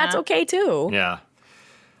not, and that's okay too. Yeah.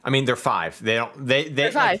 I mean, they're 5. They're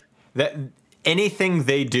 5. Like, that anything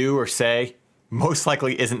they do or say most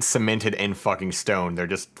likely isn't cemented in fucking stone. They're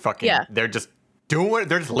just fucking they're just doing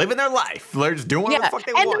they're just living their life. They're just doing whatever the fuck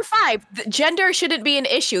they and want. they're 5. Gender shouldn't be an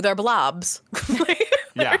issue. They're blobs.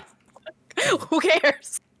 Yeah. Who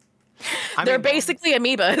cares? They're basically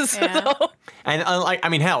amoebas. Yeah. So.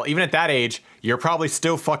 And hell, even at that age, you're probably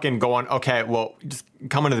still fucking going, okay, well, just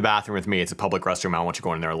come into the bathroom with me. It's a public restroom. I don't want you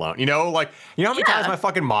going in there alone. How many times my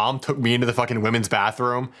fucking mom took me into the fucking women's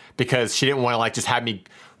bathroom because she didn't want to like just have me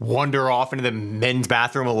wander off into the men's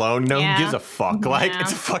bathroom alone. Who gives a fuck? Like,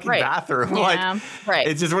 it's a fucking bathroom. Yeah. Like,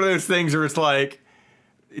 it's just one of those things where it's like,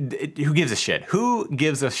 who gives a shit? Who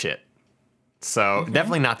gives a shit? So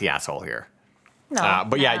definitely not the asshole here. No.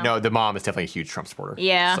 But the mom is definitely a huge Trump supporter.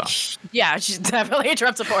 Yeah. So. Yeah, she's definitely a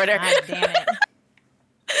Trump supporter. God damn it.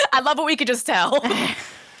 I love what we could just tell.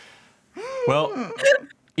 Well,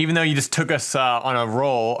 even though you just took us on a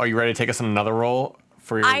roll, are you ready to take us on another roll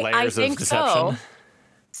for your layers of deception?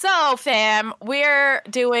 So, fam, we're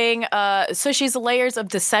doing Sushi's Layers of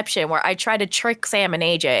Deception, where I try to trick Sam and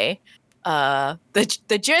AJ.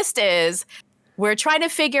 The gist is we're trying to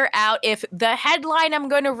figure out if the headline I'm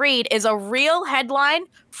going to read is a real headline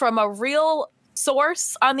from a real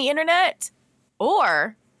source on the internet,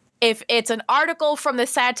 or if it's an article from the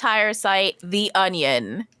satire site The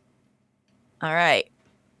Onion. All right.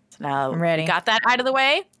 So now I'm ready. Got that out of the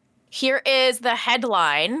way? Here is the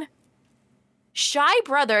headline. Shy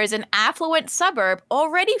brothers in affluent suburb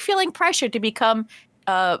already feeling pressure to become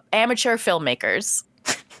amateur filmmakers.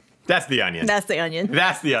 That's The Onion. That's The Onion.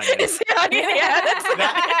 That's The Onion. It's The Onion,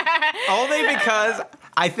 yeah. Only because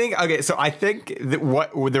I think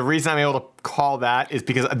that the reason I'm able to call that is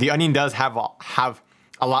because The Onion does have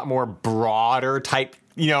a lot more broader type,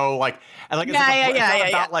 it's not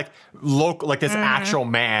about like local, like this actual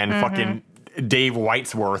man, fucking Dave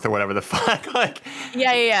Whitesworth or whatever the fuck. Like,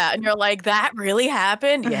 yeah. And you're like, that really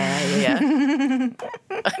happened? Yeah.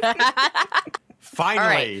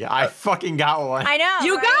 Finally, I fucking got one. I know.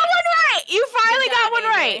 You right? got one right. You finally Good got job, one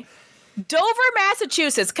AJ. right. Dover,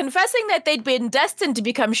 Massachusetts, confessing that they'd been destined to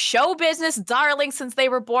become show business darlings since they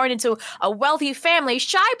were born into a wealthy family,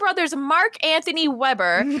 Shy Brothers' Mark Anthony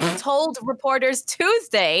Weber told reporters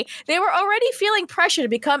Tuesday they were already feeling pressure to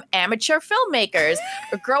become amateur filmmakers.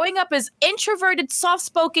 Growing up as introverted,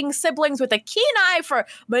 soft-spoken siblings with a keen eye for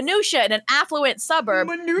minutia in an affluent suburb,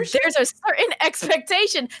 there's a certain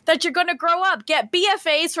expectation that you're going to grow up, get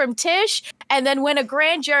BFAs from Tisch, and then win a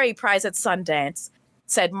grand jury prize at Sundance,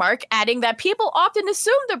 said Mark, adding that people often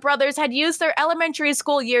assumed the brothers had used their elementary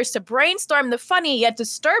school years to brainstorm the funny yet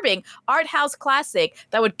disturbing art house classic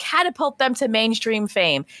that would catapult them to mainstream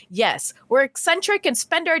fame. Yes, we're eccentric and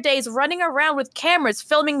spend our days running around with cameras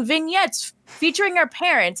filming vignettes featuring our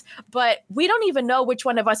parents, but we don't even know which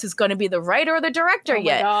one of us is going to be the writer or the director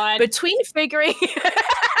yet. God. Between figuring...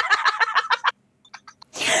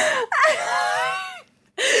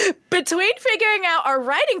 Between figuring out our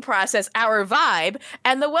writing process, our vibe,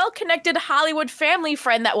 and the well-connected Hollywood family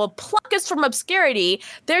friend that will pluck us from obscurity,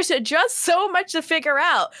 there's just so much to figure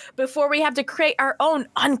out before we have to create our own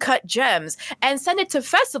uncut gems and send it to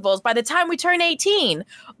festivals by the time we turn 18.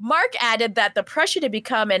 Mark added that the pressure to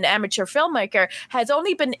become an amateur filmmaker has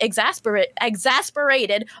only been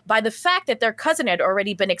exasperated by the fact that their cousin had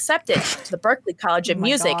already been accepted to the Berklee College of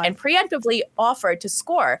Music and preemptively offered to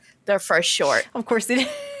score their first short. Of course it is.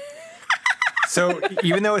 So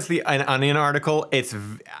even though it's an Onion article,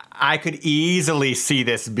 I could easily see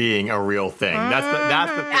this being a real thing. That's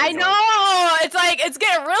the thing. I know. It's like it's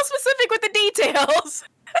getting real specific with the details.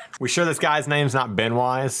 We sure this guy's name's not Ben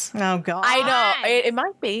Wise? Oh God. I know. It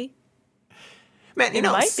might be. Man, It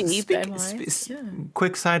might be Ben Wise.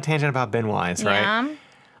 Quick side tangent about Ben Wise, right? Yeah.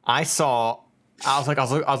 I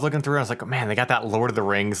was looking through. I was like, man, they got that Lord of the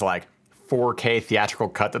Rings like 4K theatrical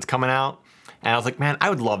cut that's coming out. And I was like, man,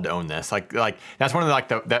 I would love to own this. Like that's one of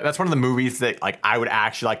that's one of the movies that like I would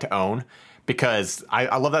actually like to own because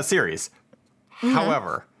I love that series. Mm-hmm.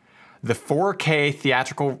 However, the 4K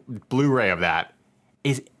theatrical Blu-ray of that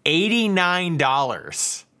is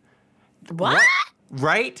 $89. What?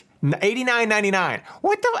 Right? $89.99.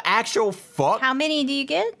 What the actual fuck? How many do you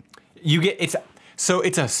get? You get it's a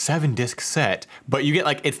 7-disc set, but you get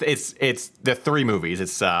like it's the 3 movies.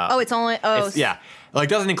 It's yeah. Like,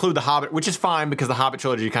 doesn't include The Hobbit, which is fine because the Hobbit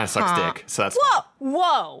trilogy kind of sucks dick. So that's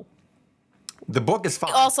Whoa. The book is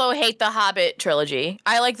fine. I also hate the Hobbit trilogy.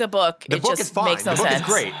 I like the book. The book is fine. Makes no the book sense. is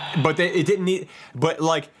great, but it didn't need. But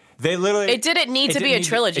like they literally, it didn't need to be a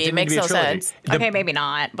trilogy. It makes no sense. Okay, maybe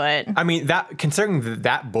not, but I mean that considering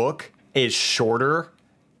that book is shorter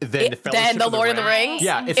than the Lord of the Rings.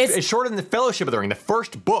 Yeah, it's shorter than the Fellowship of the Ring, the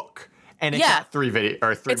first book. And it's got 3 It's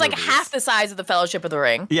movies. like half the size of the Fellowship of the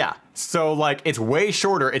Ring. Yeah. So, like, it's way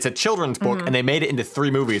shorter. It's a children's book, and they made it into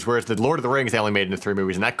 3 movies, whereas the Lord of the Rings, they only made it into 3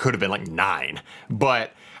 movies, and that could have been, like, 9.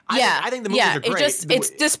 But I think the movies are great.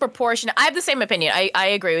 It's disproportionate. I have the same opinion. I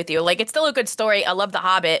agree with you. Like, it's still a good story. I love The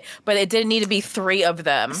Hobbit, but it didn't need to be 3 of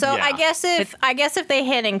them. So I guess if they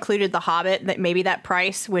had included The Hobbit, that maybe that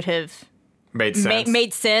price would have made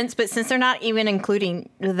sense. But since they're not even including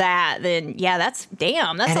that, then that's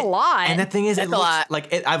a lot. And the thing is, it looks like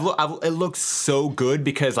it looks so good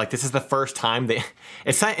because like this is the first time it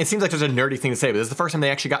seems like there's a nerdy thing to say, but this is the first time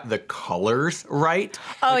they actually got the colors right.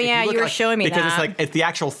 Oh like, yeah, you were showing me because that. it's the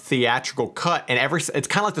actual theatrical cut, and it's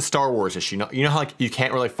kind of like the Star Wars issue. You know how like you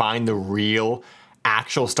can't really find the real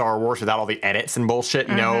actual Star Wars without all the edits and bullshit,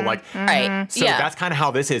 right. So that's kind of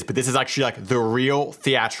how this is, but this is actually like the real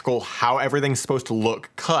theatrical, how everything's supposed to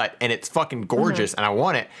look cut, and it's fucking gorgeous, and I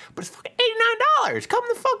want it, but it's fucking $89. Come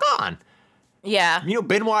the fuck on. Yeah. You know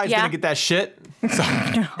Ben Wise didn't get that shit. So.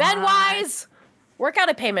 Ben Wise, work out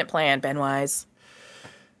a payment plan, Ben Wise.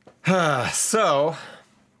 So,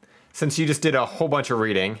 since you just did a whole bunch of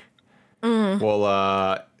reading,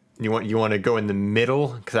 well, you want to go in the middle?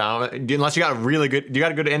 Because unless you got a really good, do you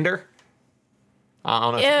got a good ender? I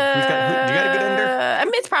don't know. Do you got a good ender? I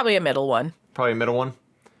mean, it's probably a middle one. Probably a middle one.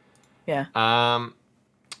 Yeah.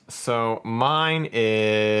 So mine's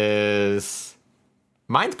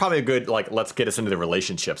probably a good like let's get us into the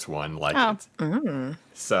relationships one. Like,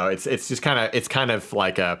 so it's just kind of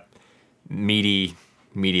like a meaty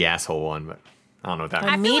asshole one, but I don't know what that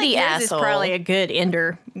means. I feel meaty like yours asshole. is probably a good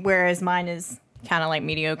ender, whereas mine is kind of like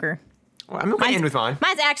mediocre. Well, I'm okay end with mine.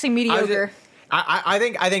 Mine's actually mediocre. I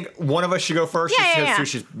think one of us should go first. Yeah.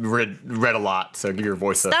 Sushi's read a lot, so give your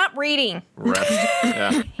voice a Stop reading. rest.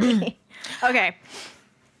 Yeah. Okay.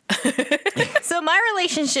 So my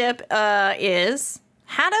relationship is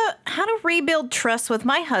how to rebuild trust with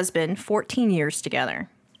my husband 14 years together.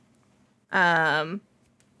 And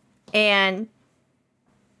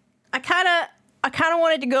I kind of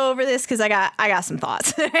wanted to go over this because I got some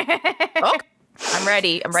thoughts. Okay. I'm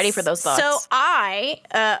ready. I'm ready for those thoughts. So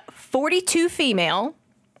I, 42 female,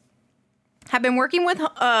 have been working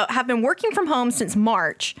from home since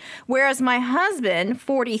March, whereas my husband,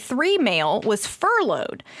 43 male, was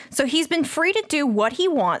furloughed. So he's been free to do what he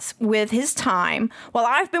wants with his time while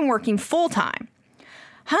I've been working full time.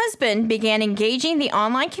 Husband began engaging the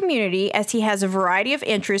online community as he has a variety of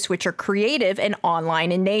interests which are creative and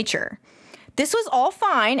online in nature. This was all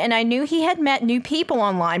fine, and I knew he had met new people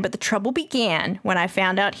online, but the trouble began when I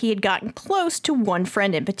found out he had gotten close to one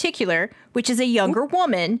friend in particular, which is a younger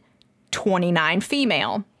woman, 29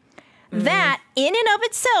 female. That, in and of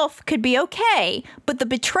itself, could be okay, but the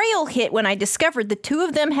betrayal hit when I discovered the two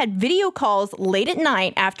of them had video calls late at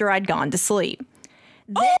night after I'd gone to sleep.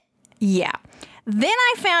 Yeah. Then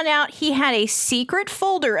I found out he had a secret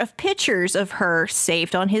folder of pictures of her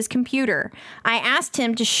saved on his computer. I asked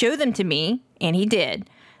him to show them to me, and he did.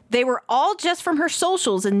 They were all just from her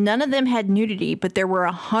socials, and none of them had nudity, but there were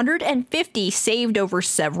 150 saved over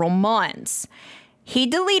several months. He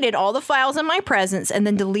deleted all the files in my presence and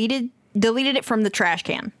then deleted it from the trash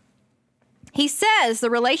can. He says the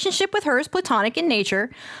relationship with her is platonic in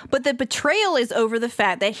nature, but the betrayal is over the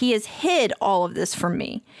fact that he has hid all of this from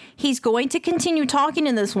me. He's going to continue talking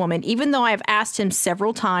to this woman, even though I've asked him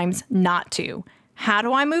several times not to. How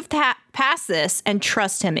do I move past this and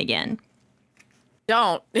trust him again?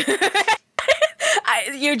 Don't.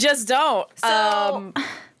 You just don't. So,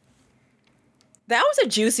 that was a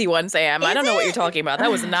juicy one, Sam. I don't know what you're talking about.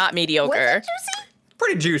 That was not mediocre. was it juicy?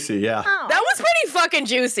 Pretty juicy, yeah. Oh. That was pretty fucking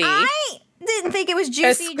juicy. I didn't think it was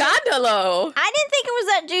juicy. Escandalo. I didn't think it was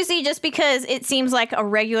that juicy just because it seems like a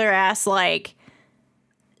regular ass like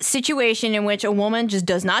situation in which a woman just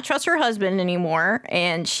does not trust her husband anymore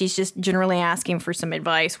and she's just generally asking for some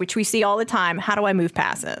advice, which we see all the time. How do I move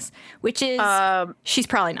past this? Which is she's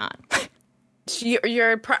probably not.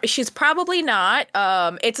 She's probably not.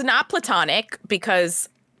 It's not platonic because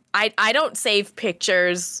I don't save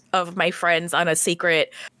pictures of my friends on a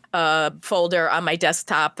secret folder on my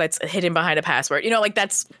desktop that's hidden behind a password. You know, like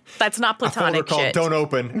that's not platonic a folder called shit. Don't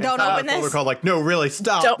open. Don't open this. A folder called like no, really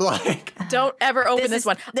stop. Don't ever open this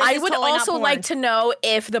one. I would totally also like to know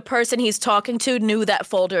if the person he's talking to knew that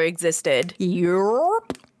folder existed.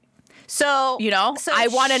 Yup. So, You know, I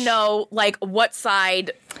want to know like what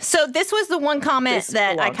side. So this was the one comment This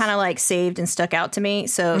that I belongs. kind of like saved and stuck out to me.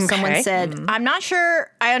 So someone Okay. said, I'm not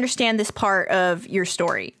sure I understand this part of your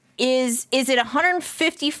story. Is it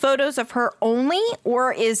 150 photos of her only,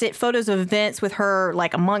 or is it photos of events with her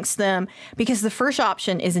like amongst them? Because the first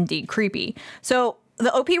option is indeed creepy. So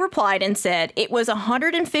the OP replied and said it was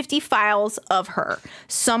 150 files of her.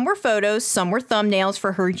 Some were photos, some were thumbnails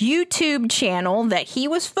for her YouTube channel that he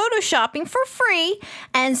was photoshopping for free,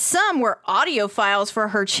 and some were audio files for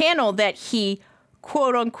her channel that he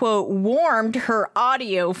quote unquote warmed her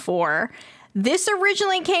audio for. This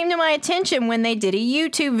originally came to my attention when they did a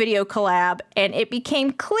YouTube video collab, and it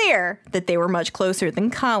became clear that they were much closer than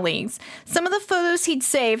colleagues. Some of the photos he'd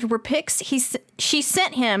saved were pics she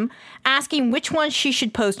sent him asking which ones she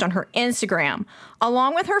should post on her Instagram.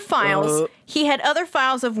 Along with her files, he had other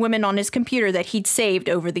files of women on his computer that he'd saved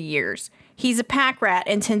over the years. He's a pack rat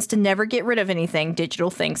and tends to never get rid of anything, digital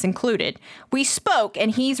things included. We spoke, and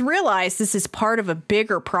he's realized this is part of a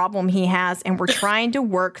bigger problem he has, and we're trying to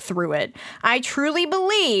work through it. I truly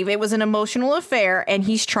believe it was an emotional affair, and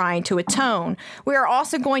he's trying to atone. We are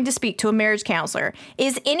also going to speak to a marriage counselor.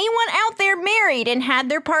 Is anyone out there married and had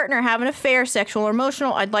their partner have an affair, sexual or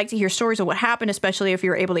emotional? I'd like to hear stories of what happened, especially if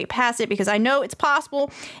you're able to get past it, because I know it's possible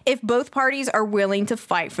if both parties are willing to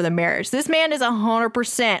fight for the marriage. This man is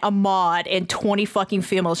 100% a mod in 20 fucking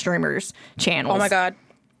female streamers channels. Oh my god.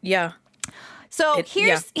 Yeah. So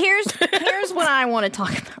here's what I want to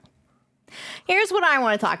talk about. Here's what I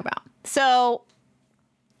want to talk about. So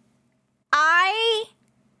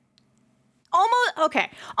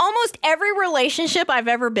almost every relationship I've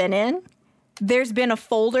ever been in, there's been a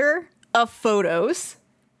folder of photos.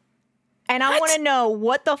 And I want to know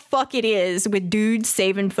what the fuck it is with dudes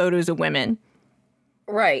saving photos of women.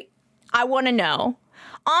 Right. I want to know.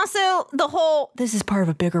 Also, this is part of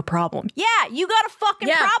a bigger problem. Yeah, you got a fucking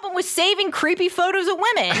problem with saving creepy photos of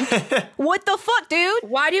women. What the fuck, dude?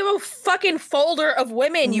 Why do you have a fucking folder of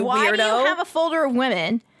women, you weirdo? Why do you have a folder of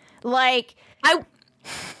women? Like, I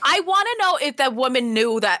want to know if that woman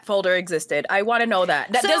knew that folder existed. I want to know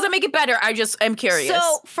that. That doesn't make it better. I just am curious.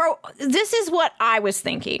 So this is what I was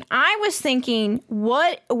thinking. I was thinking,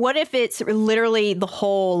 what if it's literally the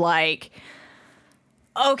whole like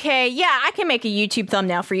Okay, yeah, I can make a YouTube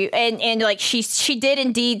thumbnail for you. And like she did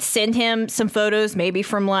indeed send him some photos, maybe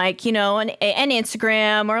from like, you know, an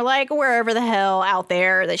Instagram or like wherever the hell out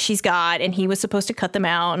there that she's got, and he was supposed to cut them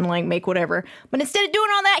out and like make whatever. But instead of doing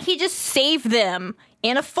all that, he just saved them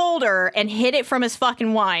in a folder and hid it from his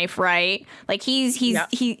fucking wife, right? Like she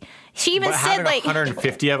even said like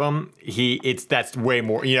 150 of them, that's way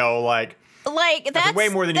more, you know, like that's way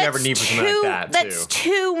more than you ever need for something like that. That's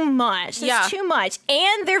too much. That's too much.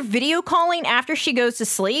 And they're video calling after she goes to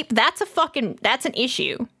sleep. That's an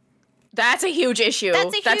issue. That's a huge issue.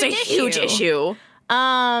 That's a huge issue.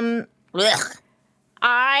 I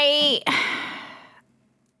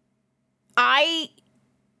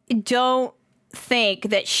don't think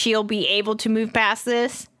that she'll be able to move past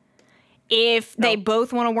this. If they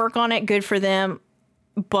both want to work on it, good for them.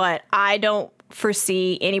 But I don't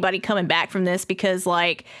foresee anybody coming back from this because,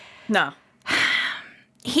 like, no,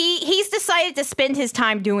 he's decided to spend his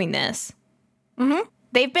time doing this. Mm-hmm.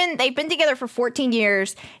 They've been together for 14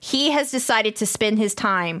 years. He has decided to spend his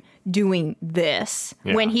time doing this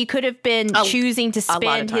when he could have been choosing to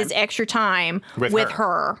spend his extra time with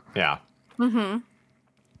her. Yeah. Mm-hmm.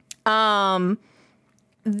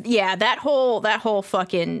 Yeah, that whole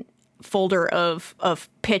fucking folder of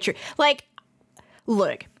picture. Like,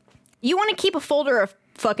 look, you want to keep a folder of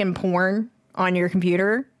fucking porn on your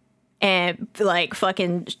computer and like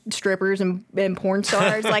fucking strippers and porn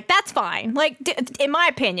stars, like that's fine. Like in my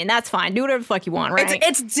opinion, that's fine. Do whatever the fuck you want, right?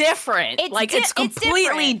 It's different. It's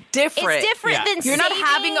completely different. It's different than you're not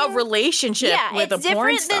having a relationship with a porn star.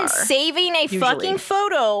 It's different than saving a fucking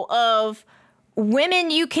photo of women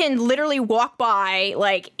you can literally walk by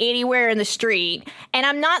like anywhere in the street. And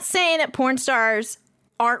I'm not saying that porn stars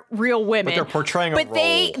aren't real women, but they're portraying a role. But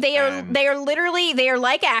they are literally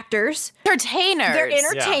like actors. Entertainers. They're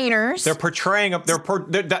entertainers. Yeah. They're portraying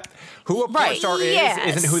who a porn star is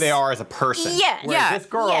isn't who they are as a person. Yes. This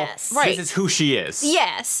girl, this is who she is.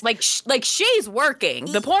 Yes. Like she's working.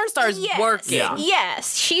 The porn star's working. Yeah.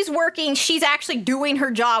 Yes, she's working. She's actually doing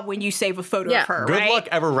her job when you save a photo of her. Good luck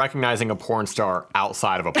ever recognizing a porn star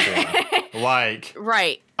outside of a porn.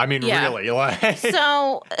 Right. I mean, really, like.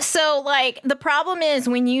 So like the problem is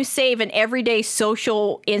when you save an everyday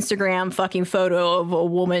social Instagram fucking photo of a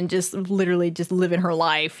woman just literally just living her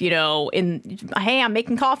life, you know, hey, I'm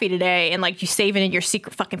making coffee today, and like you save it in your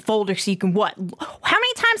secret fucking folder so you can what? How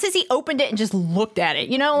many times has he opened it and just looked at it?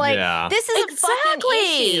 You know, like this is a fucking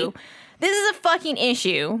issue. This is a fucking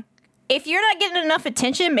issue. If you're not getting enough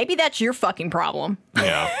attention, maybe that's your fucking problem.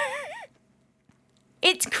 Yeah.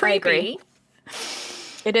 It's creepy.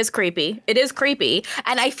 It is creepy.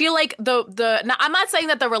 And I feel like now, I'm not saying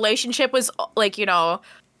that the relationship was like, you know,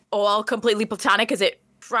 all completely platonic, because it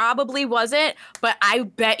probably wasn't, but I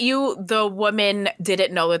bet you the woman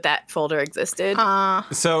didn't know that folder existed.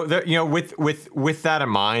 So there, you know, with that in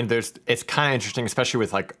mind, it's kind of interesting, especially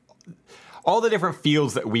with like all the different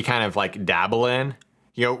fields that we kind of like dabble in.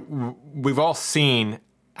 You know, we've all seen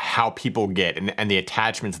how people get and the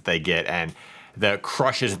attachments that they get and the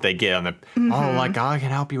crushes that they get on the like I can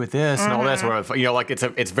help you with this and all this, you know, like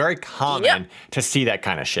it's very common to see that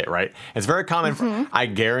kind of shit, right? It's very common. I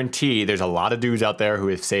guarantee there's a lot of dudes out there who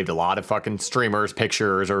have saved a lot of fucking streamers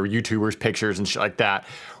pictures or YouTubers pictures and shit like that,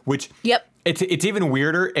 which it's even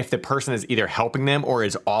weirder if the person is either helping them or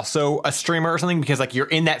is also a streamer or something, because like you're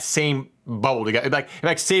in that same bubble together,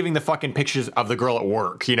 like saving the fucking pictures of the girl at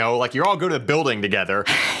work, you know, like you all go to the building together,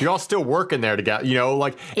 you're all still working there together, you know,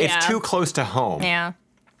 like it's too close to home. Yeah.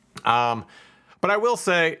 But I will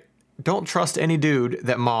say, don't trust any dude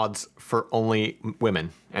that mods for only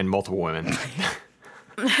women and multiple women.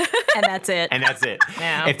 And that's it.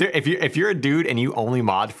 Yeah. If you're a dude and you only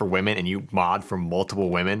mod for women and you mod for multiple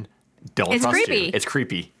women, don't trust you. It's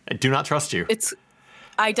creepy. I do not trust you.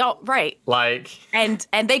 I don't, right. Like. And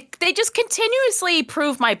they just continuously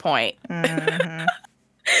prove my point. Mm-hmm.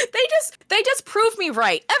 They just prove me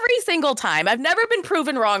right every single time. I've never been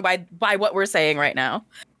proven wrong by what we're saying right now.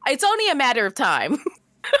 It's only a matter of time.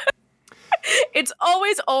 It's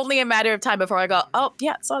always only a matter of time before I go, oh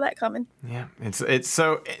yeah, saw that coming. Yeah. It's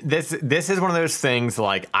so this is one of those things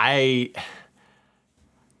like they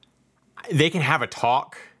can have a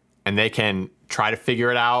talk and they can try to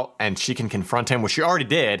figure it out, and she can confront him, which she already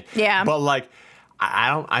did. Yeah. But like, I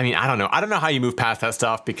don't know. I don't know how you move past that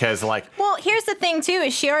stuff, because like. Well, here's the thing too: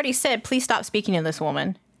 is she already said, "Please stop speaking to this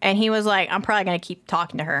woman," and he was like, "I'm probably going to keep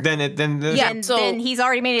talking to her." Then he's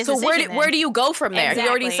already made his decision. So where do you go from there? Exactly. He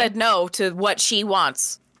already said no to what she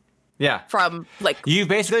wants. Yeah. From like. You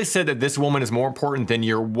basically said that this woman is more important than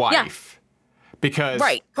your wife. Yeah. Because.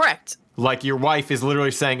 Right. Correct. Like your wife is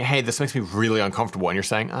literally saying, "Hey, this makes me really uncomfortable," and you're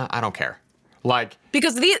saying, "I don't care." Like,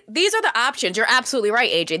 because these are the options. You're absolutely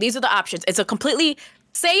right, AJ. These are the options. It's a completely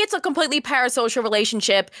parasocial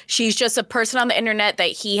relationship. She's just a person on the internet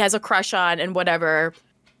that he has a crush on and whatever,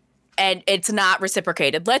 and it's not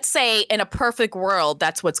reciprocated. Let's say in a perfect world,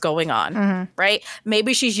 that's what's going on, right?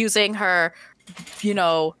 Maybe she's using her,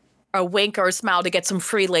 a wink or a smile to get some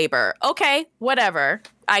free labor. Okay, whatever.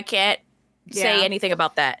 I can't say anything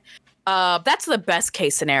about that. That's the best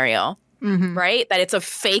case scenario, right? That it's a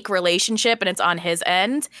fake relationship and it's on his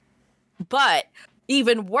end. But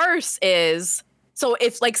even worse is, so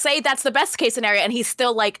if, like, say that's the best case scenario and he's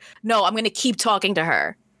still like, no, I'm going to keep talking to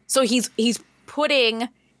her. So he's putting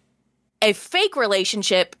a fake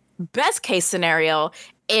relationship, best case scenario,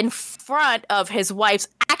 in front of his wife's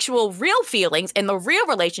actual real feelings in the real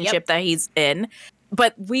relationship that he's in.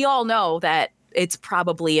 But we all know that it's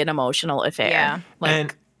probably an emotional affair. Yeah.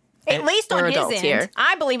 Like, at least on his end. Here.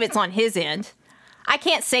 I believe it's on his end. I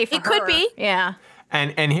can't say for her. It could be. Yeah.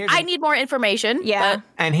 And here's I need more information. Yeah.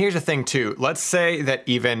 And here's the thing too. Let's give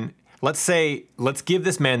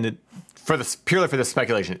this man purely for the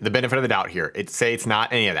speculation, the benefit of the doubt here. It's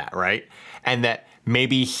not any of that, right? And that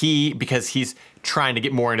maybe because he's trying to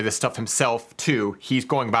get more into this stuff himself too, he's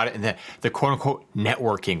going about it in the quote unquote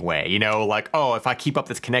networking way. Like, oh, if I keep up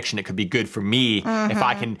this connection, it could be good for me if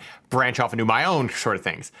I can branch off and do my own sort of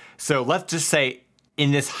things. So let's just say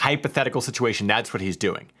in this hypothetical situation, that's what he's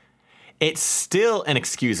doing. It's still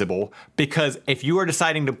inexcusable, because if you are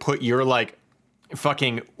deciding to put your like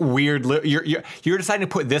fucking weird, you're deciding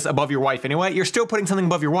to put this above your wife anyway, you're still putting something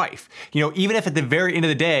above your wife. Even if at the very end of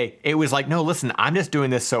the day, it was like, no, listen, I'm just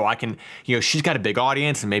doing this so I can, she's got a big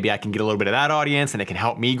audience and maybe I can get a little bit of that audience and it can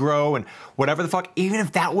help me grow and whatever the fuck. Even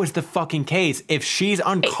if that was the fucking case, if she's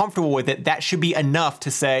uncomfortable with it, that should be enough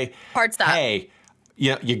to say, hard stop. Hey,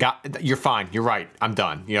 you're fine. You're right. I'm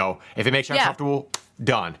done. If it makes you uncomfortable,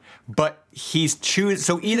 done. But he's choosing.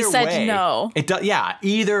 So either he said way, no. It does. Yeah,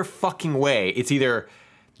 either fucking way, it's either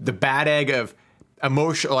the bad egg of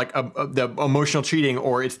emotional, like the emotional cheating,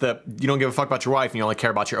 or it's the you don't give a fuck about your wife and you only care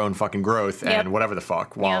about your own fucking growth and whatever the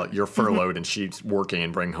fuck while you're furloughed and she's working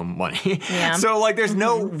and bringing home money. Yeah. So like, there's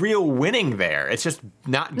no real winning there. It's just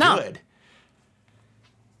not good.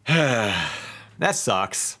 That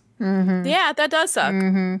sucks. Yeah, that does suck.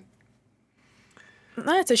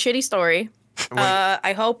 That's a shitty story.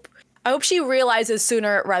 I hope she realizes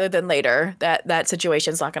sooner rather than later that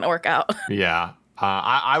situation's not going to work out. Yeah.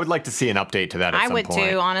 I would like to see an update to that at some point. I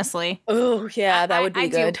would too, honestly. Oh, yeah, that would be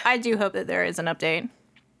good. I do hope that there is an update.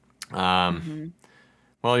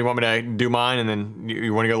 Well, you want me to do mine and then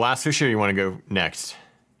you want to go last, Sushi, or you want to go next?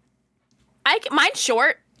 Mine's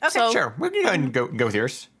short. Okay, so, sure. We can go ahead and go with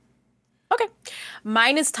yours. Okay.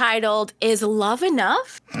 Mine is titled, Is Love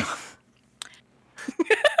Enough?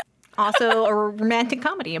 Also a romantic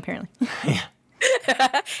comedy, apparently.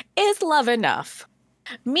 Is love enough?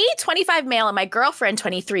 Me, 25 male, and my girlfriend,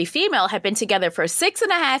 23 female, have been together for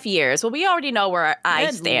 6.5 years. Well, we already know where I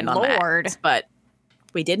stand on that, but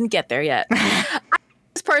we didn't get there yet. I'm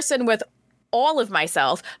this person with all of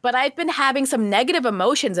myself, but I've been having some negative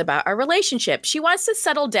emotions about our relationship. She wants to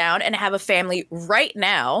settle down and have a family right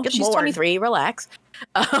now. She's 23, relax.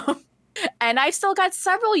 And I've still got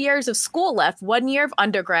several years of school left, 1 year of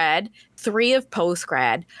undergrad, 3 of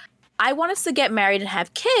postgrad. I want us to get married and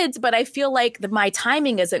have kids, but I feel like my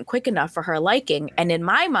timing isn't quick enough for her liking. And in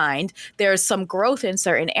my mind, there's some growth in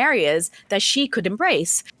certain areas that she could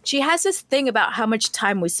embrace. She has this thing about how much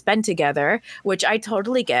time we spend together, which I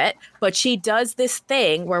totally get, but she does this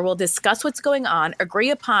thing where we'll discuss what's going on, agree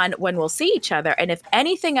upon when we'll see each other, and if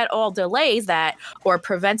anything at all delays that or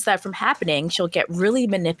prevents that from happening, she'll get really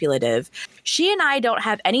manipulative. She and I don't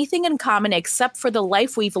have anything in common except for the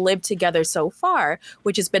life we've lived together so far,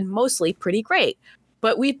 which has been mostly pretty great.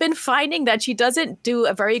 But we've been finding that she doesn't do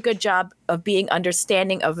a very good job of being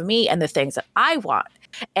understanding of me and the things that I want.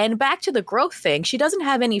 And back to the growth thing, she doesn't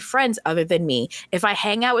have any friends other than me. If I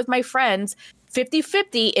hang out with my friends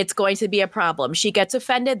 50-50, it's going to be a problem. She gets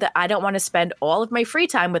offended that I don't want to spend all of my free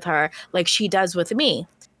time with her like she does with me.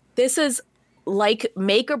 This is like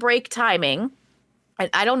make or break timing. And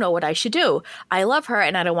I don't know what I should do. I love her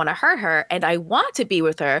and I don't want to hurt her and I want to be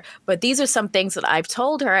with her. But these are some things that I've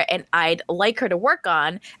told her and I'd like her to work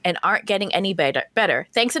on and aren't getting any better.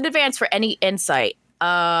 Thanks in advance for any insight.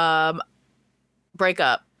 Break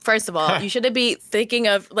up. First of all, you shouldn't be thinking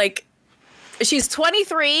of like, she's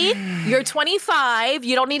 23, you're 25,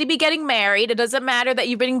 you don't need to be getting married. It doesn't matter that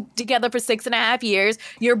you've been together for 6.5 years.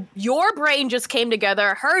 Your brain just came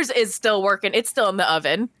together. Hers is still working. It's still in the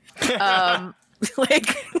oven.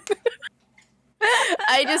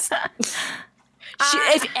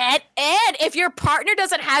 And if your partner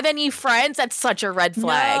doesn't have any friends, that's such a red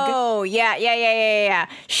flag. Oh, yeah.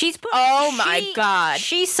 She's put. Oh my God.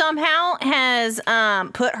 She somehow has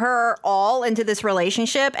put her all into this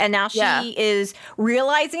relationship, and now she is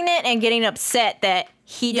realizing it and getting upset that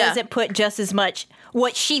he doesn't put just as much.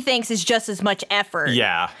 What she thinks is just as much effort.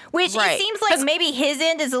 Yeah. Which it seems like maybe his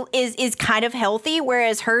end is kind of healthy,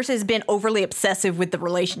 whereas hers has been overly obsessive with the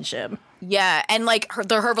relationship. Yeah, and like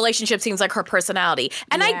her relationship seems like her personality.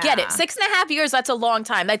 And I get it. 6.5 years, that's a long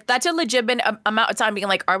time. That's a legitimate amount of time being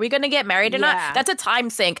like, are we going to get married or not? That's a time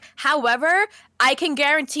sink. However, I can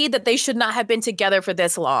guarantee that they should not have been together for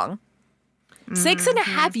this long.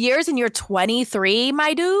 6.5 years and you're 23,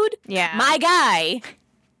 my dude? Yeah. My guy.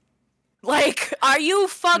 Like, are you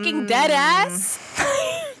fucking dead ass?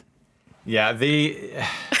 Yeah,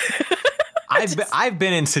 I've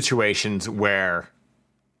been in situations where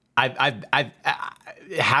I've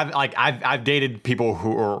dated people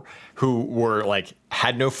who were like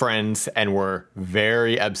had no friends and were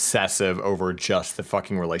very obsessive over just the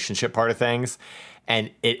fucking relationship part of things,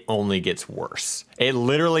 and it only gets worse. It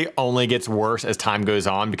literally only gets worse as time goes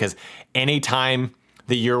on, because anytime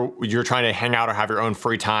that you're trying to hang out or have your own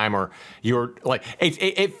free time, or you're like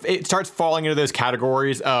it starts falling into those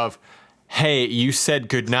categories of, hey, you said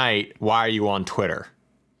goodnight, why are you on Twitter?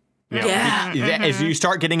 You know, as you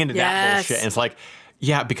start getting into that bullshit, and it's like,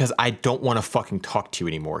 yeah, because I don't want to fucking talk to you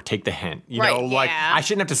anymore. Take the hint. You know, like I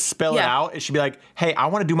shouldn't have to spell it out. It should be like, hey, I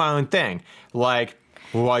want to do my own thing. Like,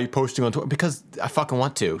 well, why are you posting on Twitter? Because I fucking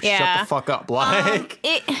want to. Shut the fuck up. Like,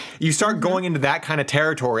 you start going into that kind of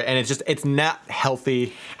territory, and it's not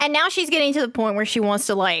healthy. And now she's getting to the point where she wants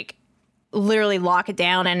to like literally lock it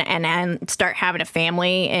down and start having a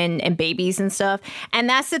family and babies and stuff. And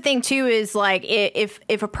that's the thing too, is like if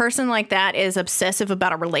a person like that is obsessive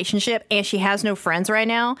about a relationship and she has no friends right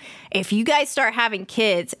now, if you guys start having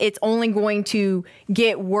kids, it's only going to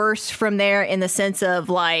get worse from there, in the sense of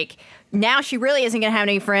like, now she really isn't going to have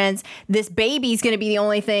any friends. This baby's going to be the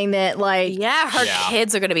only thing that like... Yeah, her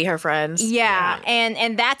kids are going to be her friends. Yeah,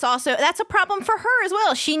 and that's a problem for her as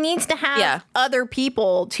well. She needs to have other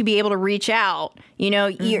people to be able to reach out. You know,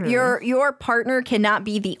 your partner cannot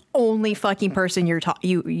be the only fucking person you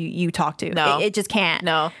talk to. No. It just can't.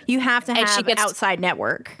 No. You have to have an outside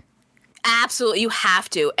network. Absolutely, you have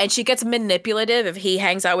to. And she gets manipulative if he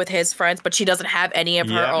hangs out with his friends, but she doesn't have any of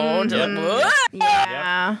her own.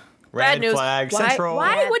 Yeah. Red flag central.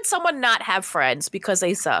 Why would someone not have friends? Because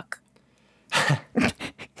they suck.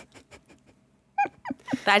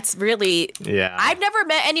 That's really... Yeah. I've never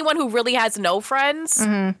met anyone who really has no friends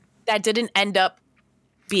that didn't end up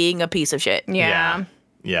being a piece of shit. Yeah.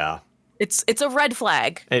 It's a red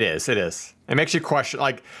flag. It is. It makes you question,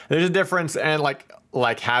 like, there's a difference, and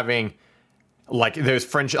like having like those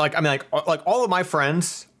friendships. Like, I mean, like all of my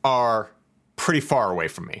friends are pretty far away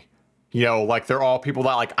from me. You know, like they're all people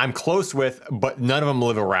that like I'm close with, but none of them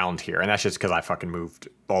live around here. And that's just because I fucking moved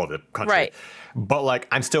all over the country. Right. But like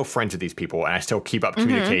I'm still friends with these people, and I still keep up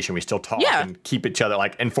communication. We still talk and keep each other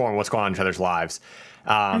like informed what's going on in each other's lives.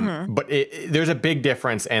 But there's a big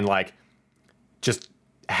difference in like just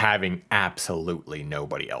having absolutely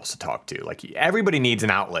nobody else to talk to. Like everybody needs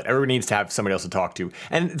an outlet. Everybody needs to have somebody else to talk to.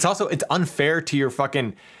 And it's unfair to your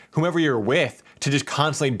fucking whomever you're with to just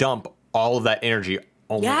constantly dump all of that energy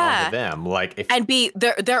only onto them. Like and be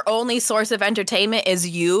their only source of entertainment is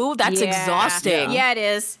you. That's exhausting. Yeah, it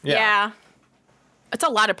is. Yeah. It's a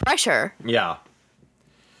lot of pressure. Yeah.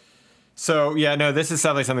 So, this is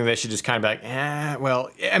definitely something they should just kind of be like, well,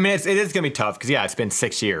 I mean, it is going to be tough because, it's been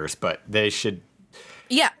 6 years, but they should.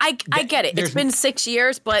 Yeah, I get it. It's been 6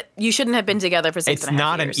 years, but you shouldn't have been together for 6.5 years. It's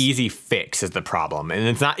not an easy fix is the problem. And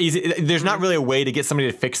it's not easy. There's not really a way to get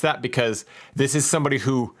somebody to fix that, because this is somebody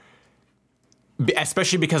who,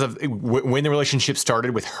 especially because of when the relationship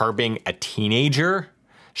started with her being a teenager,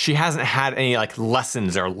 she hasn't had any like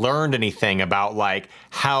lessons or learned anything about like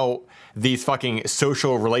how these fucking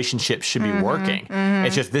social relationships should be working.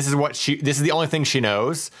 It's just this is the only thing she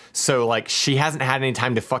knows. So like she hasn't had any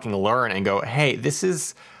time to fucking learn and go, hey, this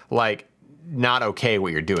is like not okay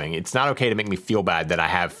what you're doing. It's not okay to make me feel bad that I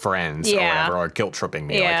have friends or whatever, or guilt tripping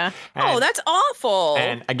me. Yeah. Like, that's awful.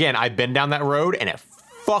 And again, I've been down that road, and it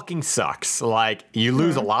fucking sucks. Like you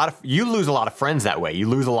lose a lot of friends that way. You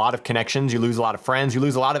lose a lot of connections, you lose a lot of friends, you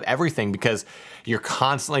lose a lot of everything, because you're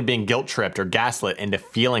constantly being guilt tripped or gaslit into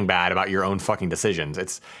feeling bad about your own fucking decisions.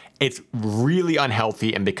 It's really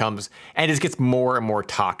unhealthy and it just gets more and more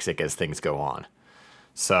toxic as things go on.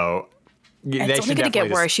 So it's only going to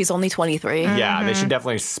get worse. She's only 23. Yeah, they should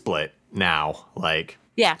definitely split now. Like,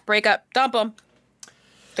 yeah, break up, dump them.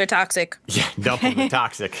 They're toxic. Yeah, dump them. They're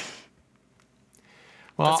toxic.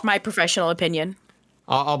 That's my professional opinion.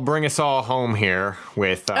 I'll bring us all home here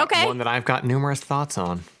with one that I've got numerous thoughts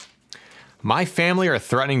on. My family are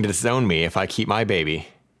threatening to disown me if I keep my baby.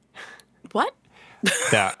 What?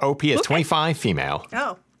 The OP is 25, female.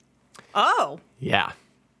 Oh. Yeah.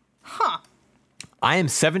 Huh. I am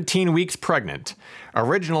 17 weeks pregnant.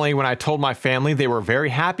 Originally, when I told my family, they were very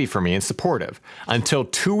happy for me and supportive. Until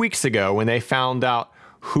 2 weeks ago when they found out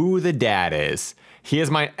who the dad is. He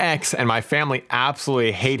is my ex, and my family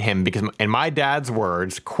absolutely hate him because, in my dad's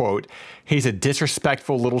words, quote, he's a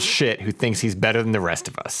disrespectful little shit who thinks he's better than the rest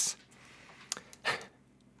of us.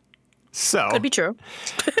 So, could be true.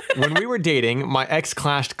 When we were dating, my ex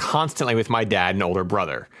clashed constantly with my dad and older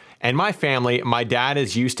brother. And my family, my dad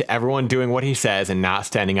is used to everyone doing what he says and not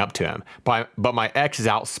standing up to him. But my ex is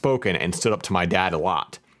outspoken and stood up to my dad a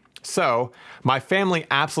lot. So, my family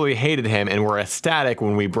absolutely hated him and were ecstatic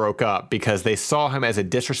when we broke up because they saw him as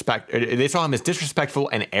disrespectful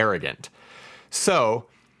and arrogant. So,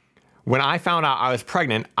 when I found out I was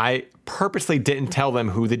pregnant, I purposely didn't tell them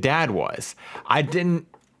who the dad was. I didn't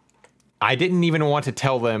even want to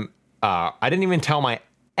tell them. I didn't even tell my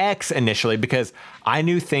ex initially because I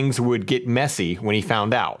knew things would get messy when he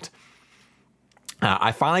found out.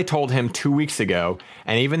 I finally told him 2 weeks ago,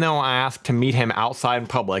 and even though I asked to meet him outside in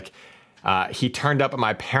public, he turned up at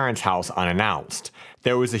my parents' house unannounced.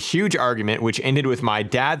 There was a huge argument which ended with my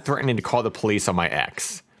dad threatening to call the police on my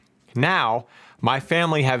ex. Now, my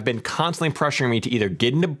family have been constantly pressuring me to either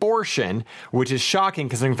get an abortion, which is shocking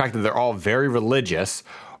considering the fact that they're all very religious,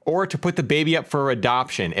 or to put the baby up for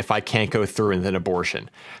adoption if I can't go through with an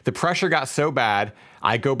abortion. The pressure got so bad,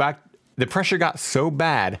 I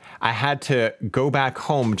had to go back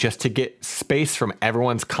home just to get space from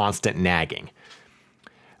everyone's constant nagging.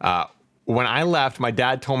 When I left, my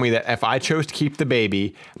dad told me that if I chose to keep the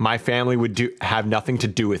baby, my family would have nothing to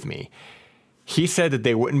do with me. He said that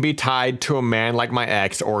they wouldn't be tied to a man like my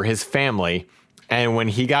ex or his family, and when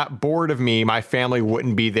he got bored of me, my family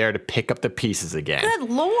wouldn't be there to pick up the pieces again. Good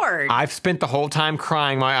Lord. I've spent the whole time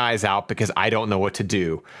crying my eyes out because I don't know what to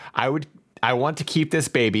do. I want to keep this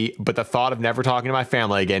baby, but the thought of never talking to my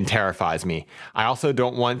family again terrifies me. I also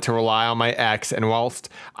don't want to rely on my ex, and whilst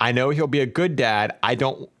I know he'll be a good dad, I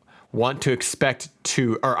don't want to expect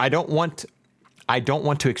too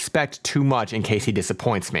much in case he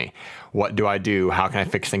disappoints me. What do I do? How can I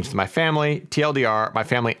fix things with my family? TLDR, my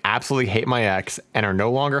family absolutely hate my ex and are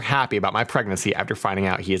no longer happy about my pregnancy after finding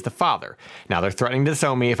out he is the father. Now they're threatening to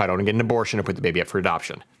disown me if I don't get an abortion or put the baby up for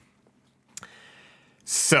adoption.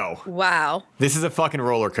 So, wow, this is a fucking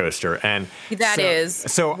roller coaster, and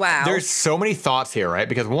wow. There's so many thoughts here, right?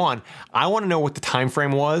 Because one, I want to know what the time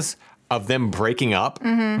frame was of them breaking up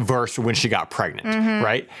versus when she got pregnant,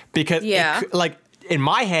 right? Because in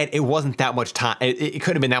my head, it wasn't that much time. It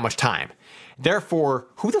couldn't have been that much time. Therefore,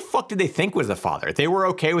 who the fuck did they think was the father? They were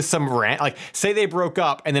okay with some say they broke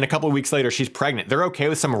up and then a couple of weeks later she's pregnant. They're okay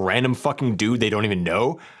with some random fucking dude they don't even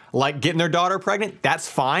know, getting their daughter pregnant. That's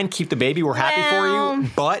fine. Keep the baby. We're happy for you.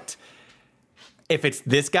 But if it's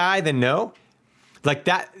this guy, then no.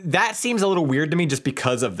 That seems a little weird to me just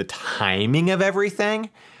because of the timing of everything.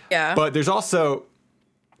 Yeah. But there's also,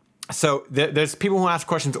 there's people who ask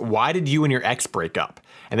questions, why did you and your ex break up?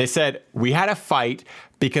 And they said, we had a fight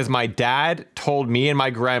because my dad told me my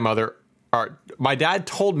grandmother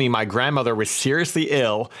was seriously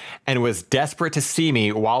ill and was desperate to see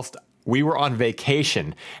me whilst we were on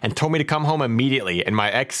vacation and told me to come home immediately. And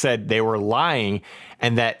my ex said they were lying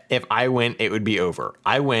and that if I went, it would be over.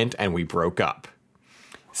 I went and we broke up.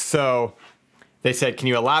 So they said, can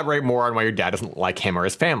you elaborate more on why your dad doesn't like him or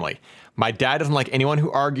his family? My dad doesn't like anyone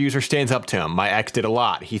who argues or stands up to him. My ex did a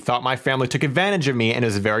lot. He thought my family took advantage of me and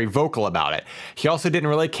was very vocal about it. He also didn't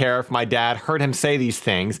really care if my dad heard him say these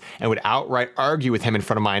things and would outright argue with him in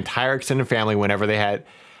front of my entire extended family whenever they had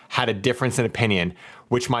a difference in opinion,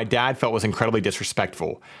 which my dad felt was incredibly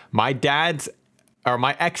disrespectful. My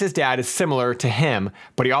ex's dad is similar to him,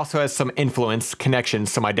 but he also has some influence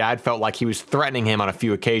connections, so my dad felt like he was threatening him on a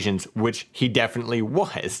few occasions, which he definitely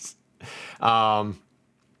was.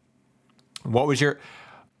 What has your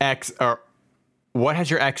ex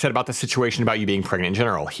said about the situation about you being pregnant in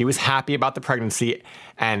general? He was happy about the pregnancy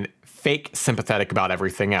and fake sympathetic about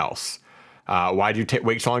everything else. Why did you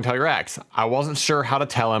wait so long to tell your ex? I wasn't sure how to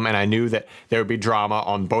tell him, and I knew that there would be drama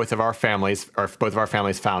on both of our families, or if both of our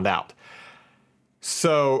families found out.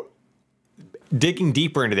 So, digging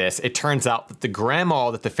deeper into this, it turns out that the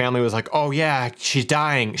grandma that the family was like, "Oh yeah, she's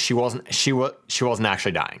dying." She wasn't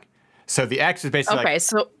actually dying. So the ex is basically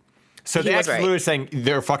So the ex is literally saying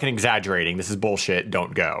they're fucking exaggerating. This is bullshit.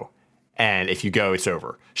 Don't go. And if you go, it's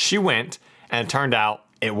over. She went, and it turned out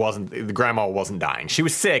it wasn't, the grandma wasn't dying. She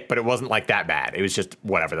was sick, but it wasn't like that bad. It was just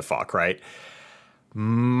whatever the fuck, right?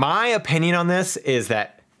 My opinion on this is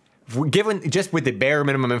that given just with the bare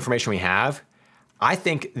minimum information we have, I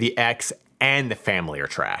think the ex and the family are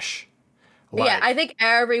trash. Like, yeah, I think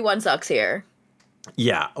everyone sucks here.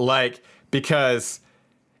 Yeah, like, because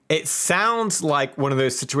it sounds like one of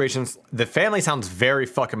those situations, the family sounds very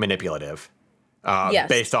fucking manipulative. Yes.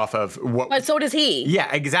 Based off of what. But so does he.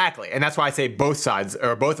 Yeah, exactly. And that's why I say both sides,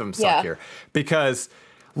 or both of them suck here. Because,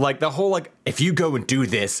 like, the whole, like, if you go and do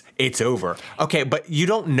this, it's over. Okay, but you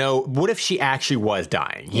don't know. What if she actually was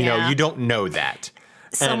dying? You know, you don't know that.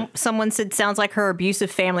 Someone said, sounds like her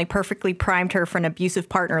abusive family perfectly primed her for an abusive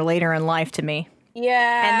partner later in life to me.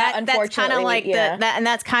 Yeah, and that's kind of like and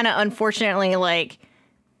that's kind of unfortunately like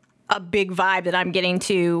a big vibe that I'm getting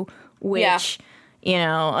to, which you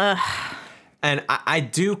know. And I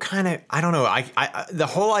do kind of, I don't know, I the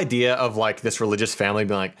whole idea of like this religious family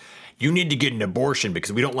being like, you need to get an abortion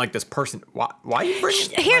because we don't like this person. Why are you bringing?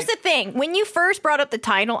 Here's the thing. When you first brought up the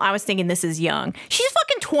title, I was thinking this is young. She's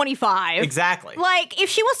fucking 25. Exactly. Like, if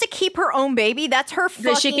she wants to keep her own baby, that's her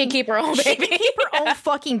fucking... She can keep her own baby. She can keep her own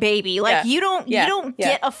fucking baby. Like, you don't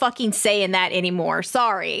get a fucking say in that anymore.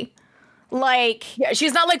 Sorry. Like... Yeah,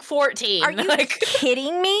 she's not like 14. Are you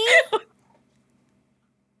kidding me?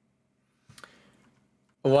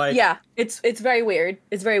 Like... Yeah, it's very weird.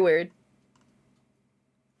 It's very weird.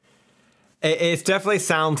 It definitely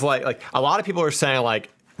sounds like a lot of people are saying like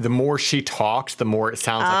the more she talks, the more it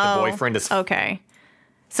sounds like the boyfriend is. Okay.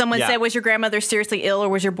 Someone said, was your grandmother seriously ill or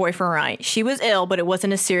was your boyfriend right? She was ill, but it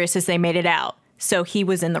wasn't as serious as they made it out. So he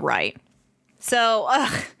was in the right. So,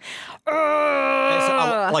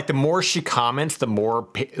 like the more she comments, the more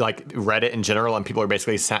like Reddit in general and people are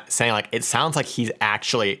basically saying like it sounds like he's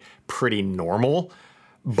actually pretty normal,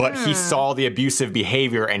 but he saw the abusive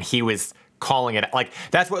behavior and he was calling it like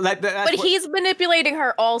that's what but he's manipulating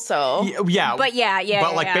her also. Yeah. But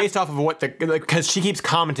but like based off of what because she keeps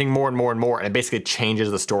commenting more and more and more and it basically changes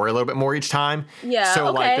the story a little bit more each time. Yeah. So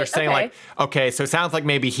okay, like they're saying like, okay, so it sounds like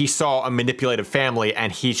maybe he saw a manipulative family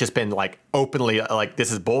and he's just been like openly like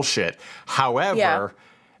this is bullshit. However,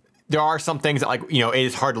 there are some things that like, you know, it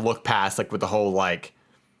is hard to look past like with the whole like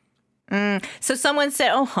So someone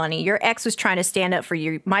said, oh, honey, your ex was trying to stand up for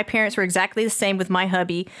you. My parents were exactly the same with my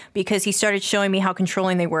hubby because he started showing me how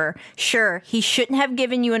controlling they were. Sure, he shouldn't have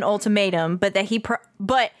given you an ultimatum, but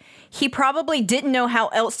he probably didn't know how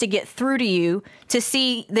else to get through to you to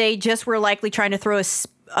see they just were likely trying to throw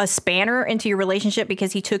a spanner into your relationship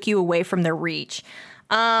because he took you away from their reach.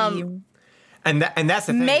 And that's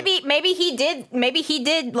the thing. Maybe he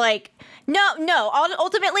did like... No.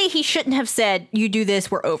 Ultimately, he shouldn't have said, "You do this,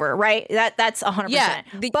 we're over." Right? That's 100%. Yeah.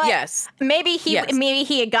 But yes. Maybe he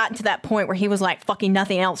had gotten to that point where he was like, "Fucking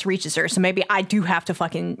nothing else reaches her." So maybe I do have to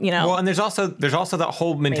fucking, you know. Well, and there's also that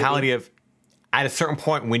whole mentality of at a certain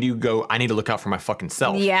point when you go, I need to look out for my fucking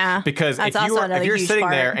self. Yeah. Because if you're sitting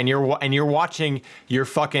there and you're watching your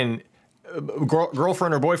fucking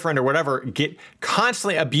girlfriend or boyfriend or whatever get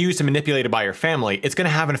constantly abused and manipulated by your family, it's going to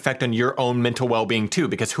have an effect on your own mental well-being too,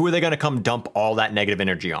 because who are they going to come dump all that negative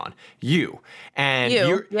energy on? You. And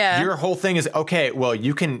your whole thing is, okay, well,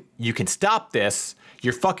 you can stop this.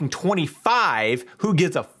 You're fucking 25. Who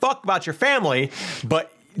gives a fuck about your family?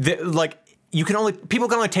 But people can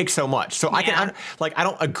only take so much. So I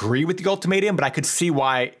don't agree with the ultimatum, but I could see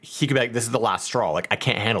why he could be like, this is the last straw. Like, I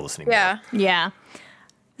can't handle this anymore. Yeah.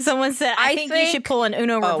 Someone said, I think you should pull an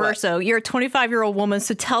Uno Reverso. You're a 25-year-old woman,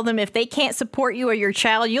 so tell them if they can't support you or your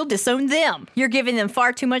child, you'll disown them. You're giving them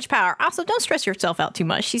far too much power. Also, don't stress yourself out too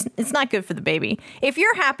much. It's not good for the baby. If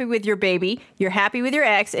you're happy with your baby, you're happy with your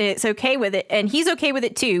ex, and it's okay with it, and he's okay with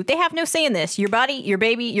it too, they have no say in this. Your body, your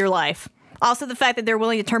baby, your life. Also, the fact that they're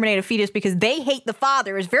willing to terminate a fetus because they hate the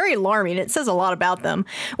father is very alarming. It says a lot about them.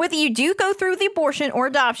 Whether you do go through the abortion or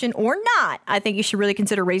adoption or not, I think you should really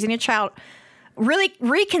consider raising a child. Really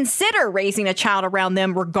reconsider raising a child around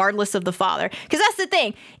them regardless of the father. Because that's the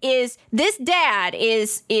thing, is this dad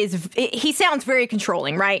he sounds very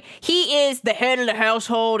controlling, right? He is the head of the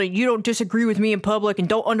household and you don't disagree with me in public and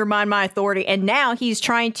don't undermine my authority. And now he's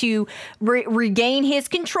trying to regain his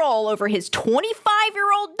control over his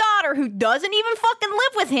 25-year-old daughter who doesn't even fucking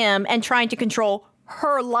live with him and trying to control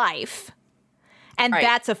her life. And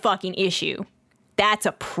that's a fucking issue. That's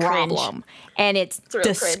a problem. Cringe. And it's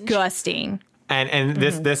disgusting. Cringe. And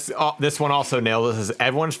this one also nailed this. Is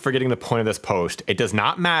everyone's forgetting the point of this post. It does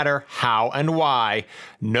not matter how and why.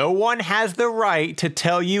 No one has the right to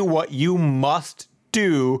tell you what you must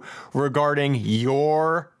do regarding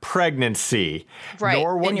your pregnancy, Right,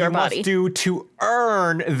 nor what in you your body. must do to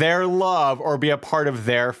earn their love or be a part of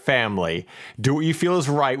their family. Do what you feel is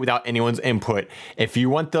right without anyone's input. If you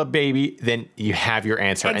want the baby, then you have your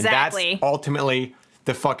answer. Exactly. And that's ultimately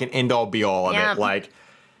the fucking end all be all of Yeah. it. Like,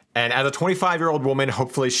 and as a 25-year-old woman,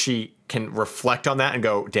 hopefully she can reflect on that and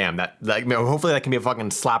go, damn, hopefully that can be a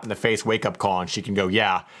fucking slap in the face, wake up call, and she can go,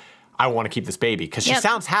 yeah, I want to keep this baby. Because she Yep.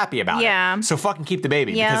 sounds happy about Yeah. it. So fucking keep the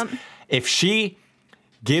baby. Yep. Because if she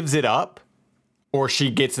gives it up or she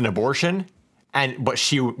gets an abortion, but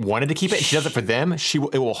she wanted to keep it and she does it for them, it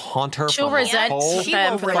will haunt her She'll for her resent whole,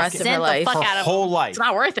 them for the rest of her life. fuck her out of whole life. It's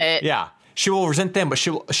not worth it. Yeah. She will resent them, but she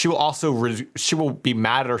will also she will be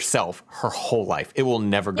mad at herself her whole life. It will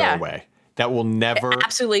never go Yeah. away. That will never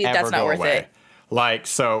Absolutely, ever that's not go worth away. it. Like,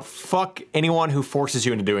 so fuck anyone who forces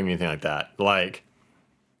you into doing anything like that. Like,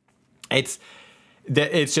 it's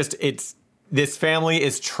this family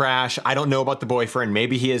is trash. I don't know about the boyfriend.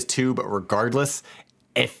 Maybe he is too, but regardless,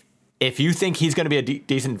 if you think he's going to be a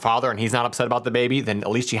decent father and he's not upset about the baby, then at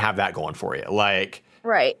least you have that going for you. Like,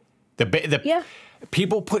 Right. the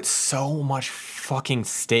people put so much fucking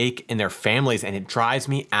stake in their families, and it drives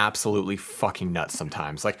me absolutely fucking nuts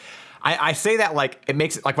sometimes. Like, I say that like it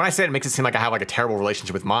makes it like when I say it makes it seem like I have like a terrible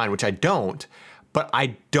relationship with mine, which I don't. But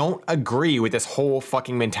I don't agree with this whole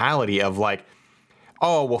fucking mentality of like,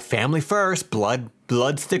 oh well, family first,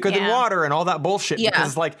 blood's thicker than Yeah. water, and all that bullshit. Yeah.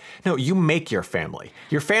 Because like, no, you make your family.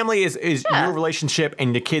 Your family is your relationship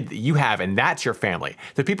and the kid that you have, and that's your family.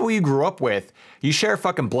 The people you grew up with, you share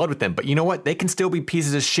fucking blood with them. But you know what? They can still be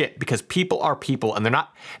pieces of shit because people are people, and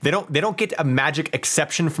they don't get a magic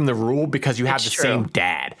exception from the rule because you have It's the true. same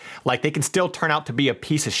dad. Like, they can still turn out to be a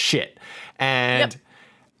piece of shit. And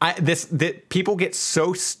people get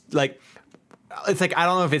so like. It's like, I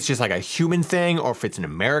don't know if it's just like a human thing or if it's an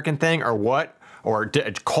American thing or what, or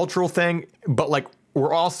a cultural thing, but like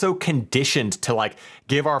we're all so conditioned to like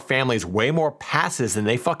give our families way more passes than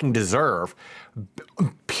they fucking deserve,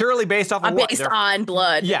 purely based off of what? Based on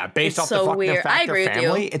blood. Yeah, based It's off so the fucking weird. fact I agree of with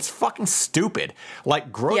family. you. It's fucking stupid. Like,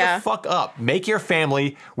 grow Yeah. the fuck up. Make your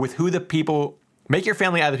family with make your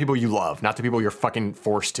family out of the people you love, not the people you're fucking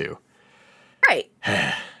forced to. Right.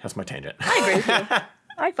 That's my tangent. I agree with you.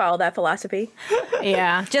 I follow that philosophy.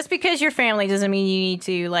 Yeah. Just because you're family doesn't mean you need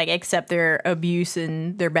to like accept their abuse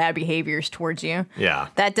and their bad behaviors towards you. Yeah.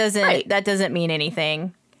 That doesn't mean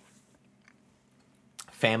anything.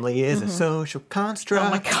 Family is a social construct. Oh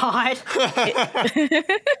my god.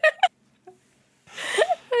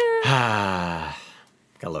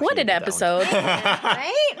 What an episode.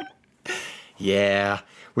 Right? Yeah.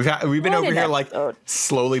 We've been What over an here like episode.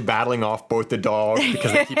 slowly battling off both the dogs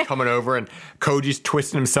because they keep coming over, and Koji's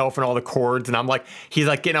twisting himself in all the cords, and he's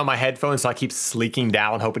like getting on my headphones, so I keep sleeking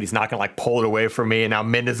down, hoping he's not gonna like pull it away from me. And now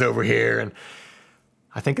Minda's over here, and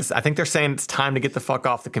I think they're saying it's time to get the fuck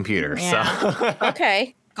off the computer. Yeah. So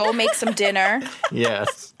Okay. Go make some dinner.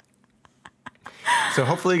 yes. So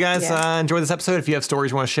hopefully you guys enjoy this episode. If you have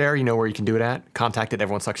stories you want to share, you know where you can do it at. Contact at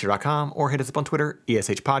everyonesuckshere.com or hit us up on Twitter,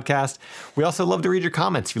 ESH Podcast. We also love to read your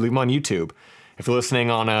comments if you leave them on YouTube. If you're listening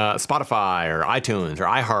on Spotify or iTunes or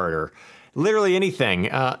iHeart or literally anything,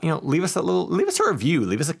 leave us a review,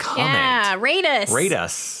 leave us a comment. Yeah, rate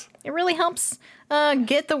us. It really helps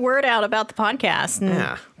get the word out about the podcast. And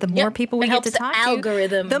Yeah. the more people we It get helps to the talk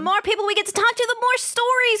algorithm. to, the more people we get to talk to, the more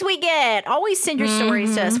stories we get. Always send your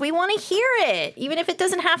stories to us. We want to hear it, even if it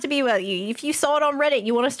doesn't have to be about you. If you saw it on Reddit,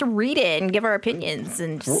 you want us to read it and give our opinions,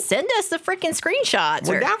 and just send us the freaking screenshots.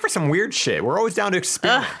 We're or down for some weird shit. We're always down to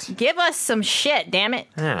experiment. give us some shit, damn it.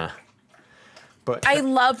 Yeah. But I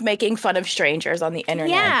love making fun of strangers on the internet.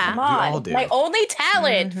 Yeah. Come We on. all do. My only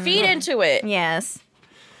talent. Feed into it. Yes.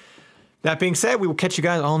 that being said, we will catch you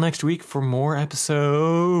guys all next week for more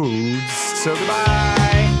episodes. So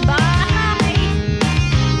goodbye.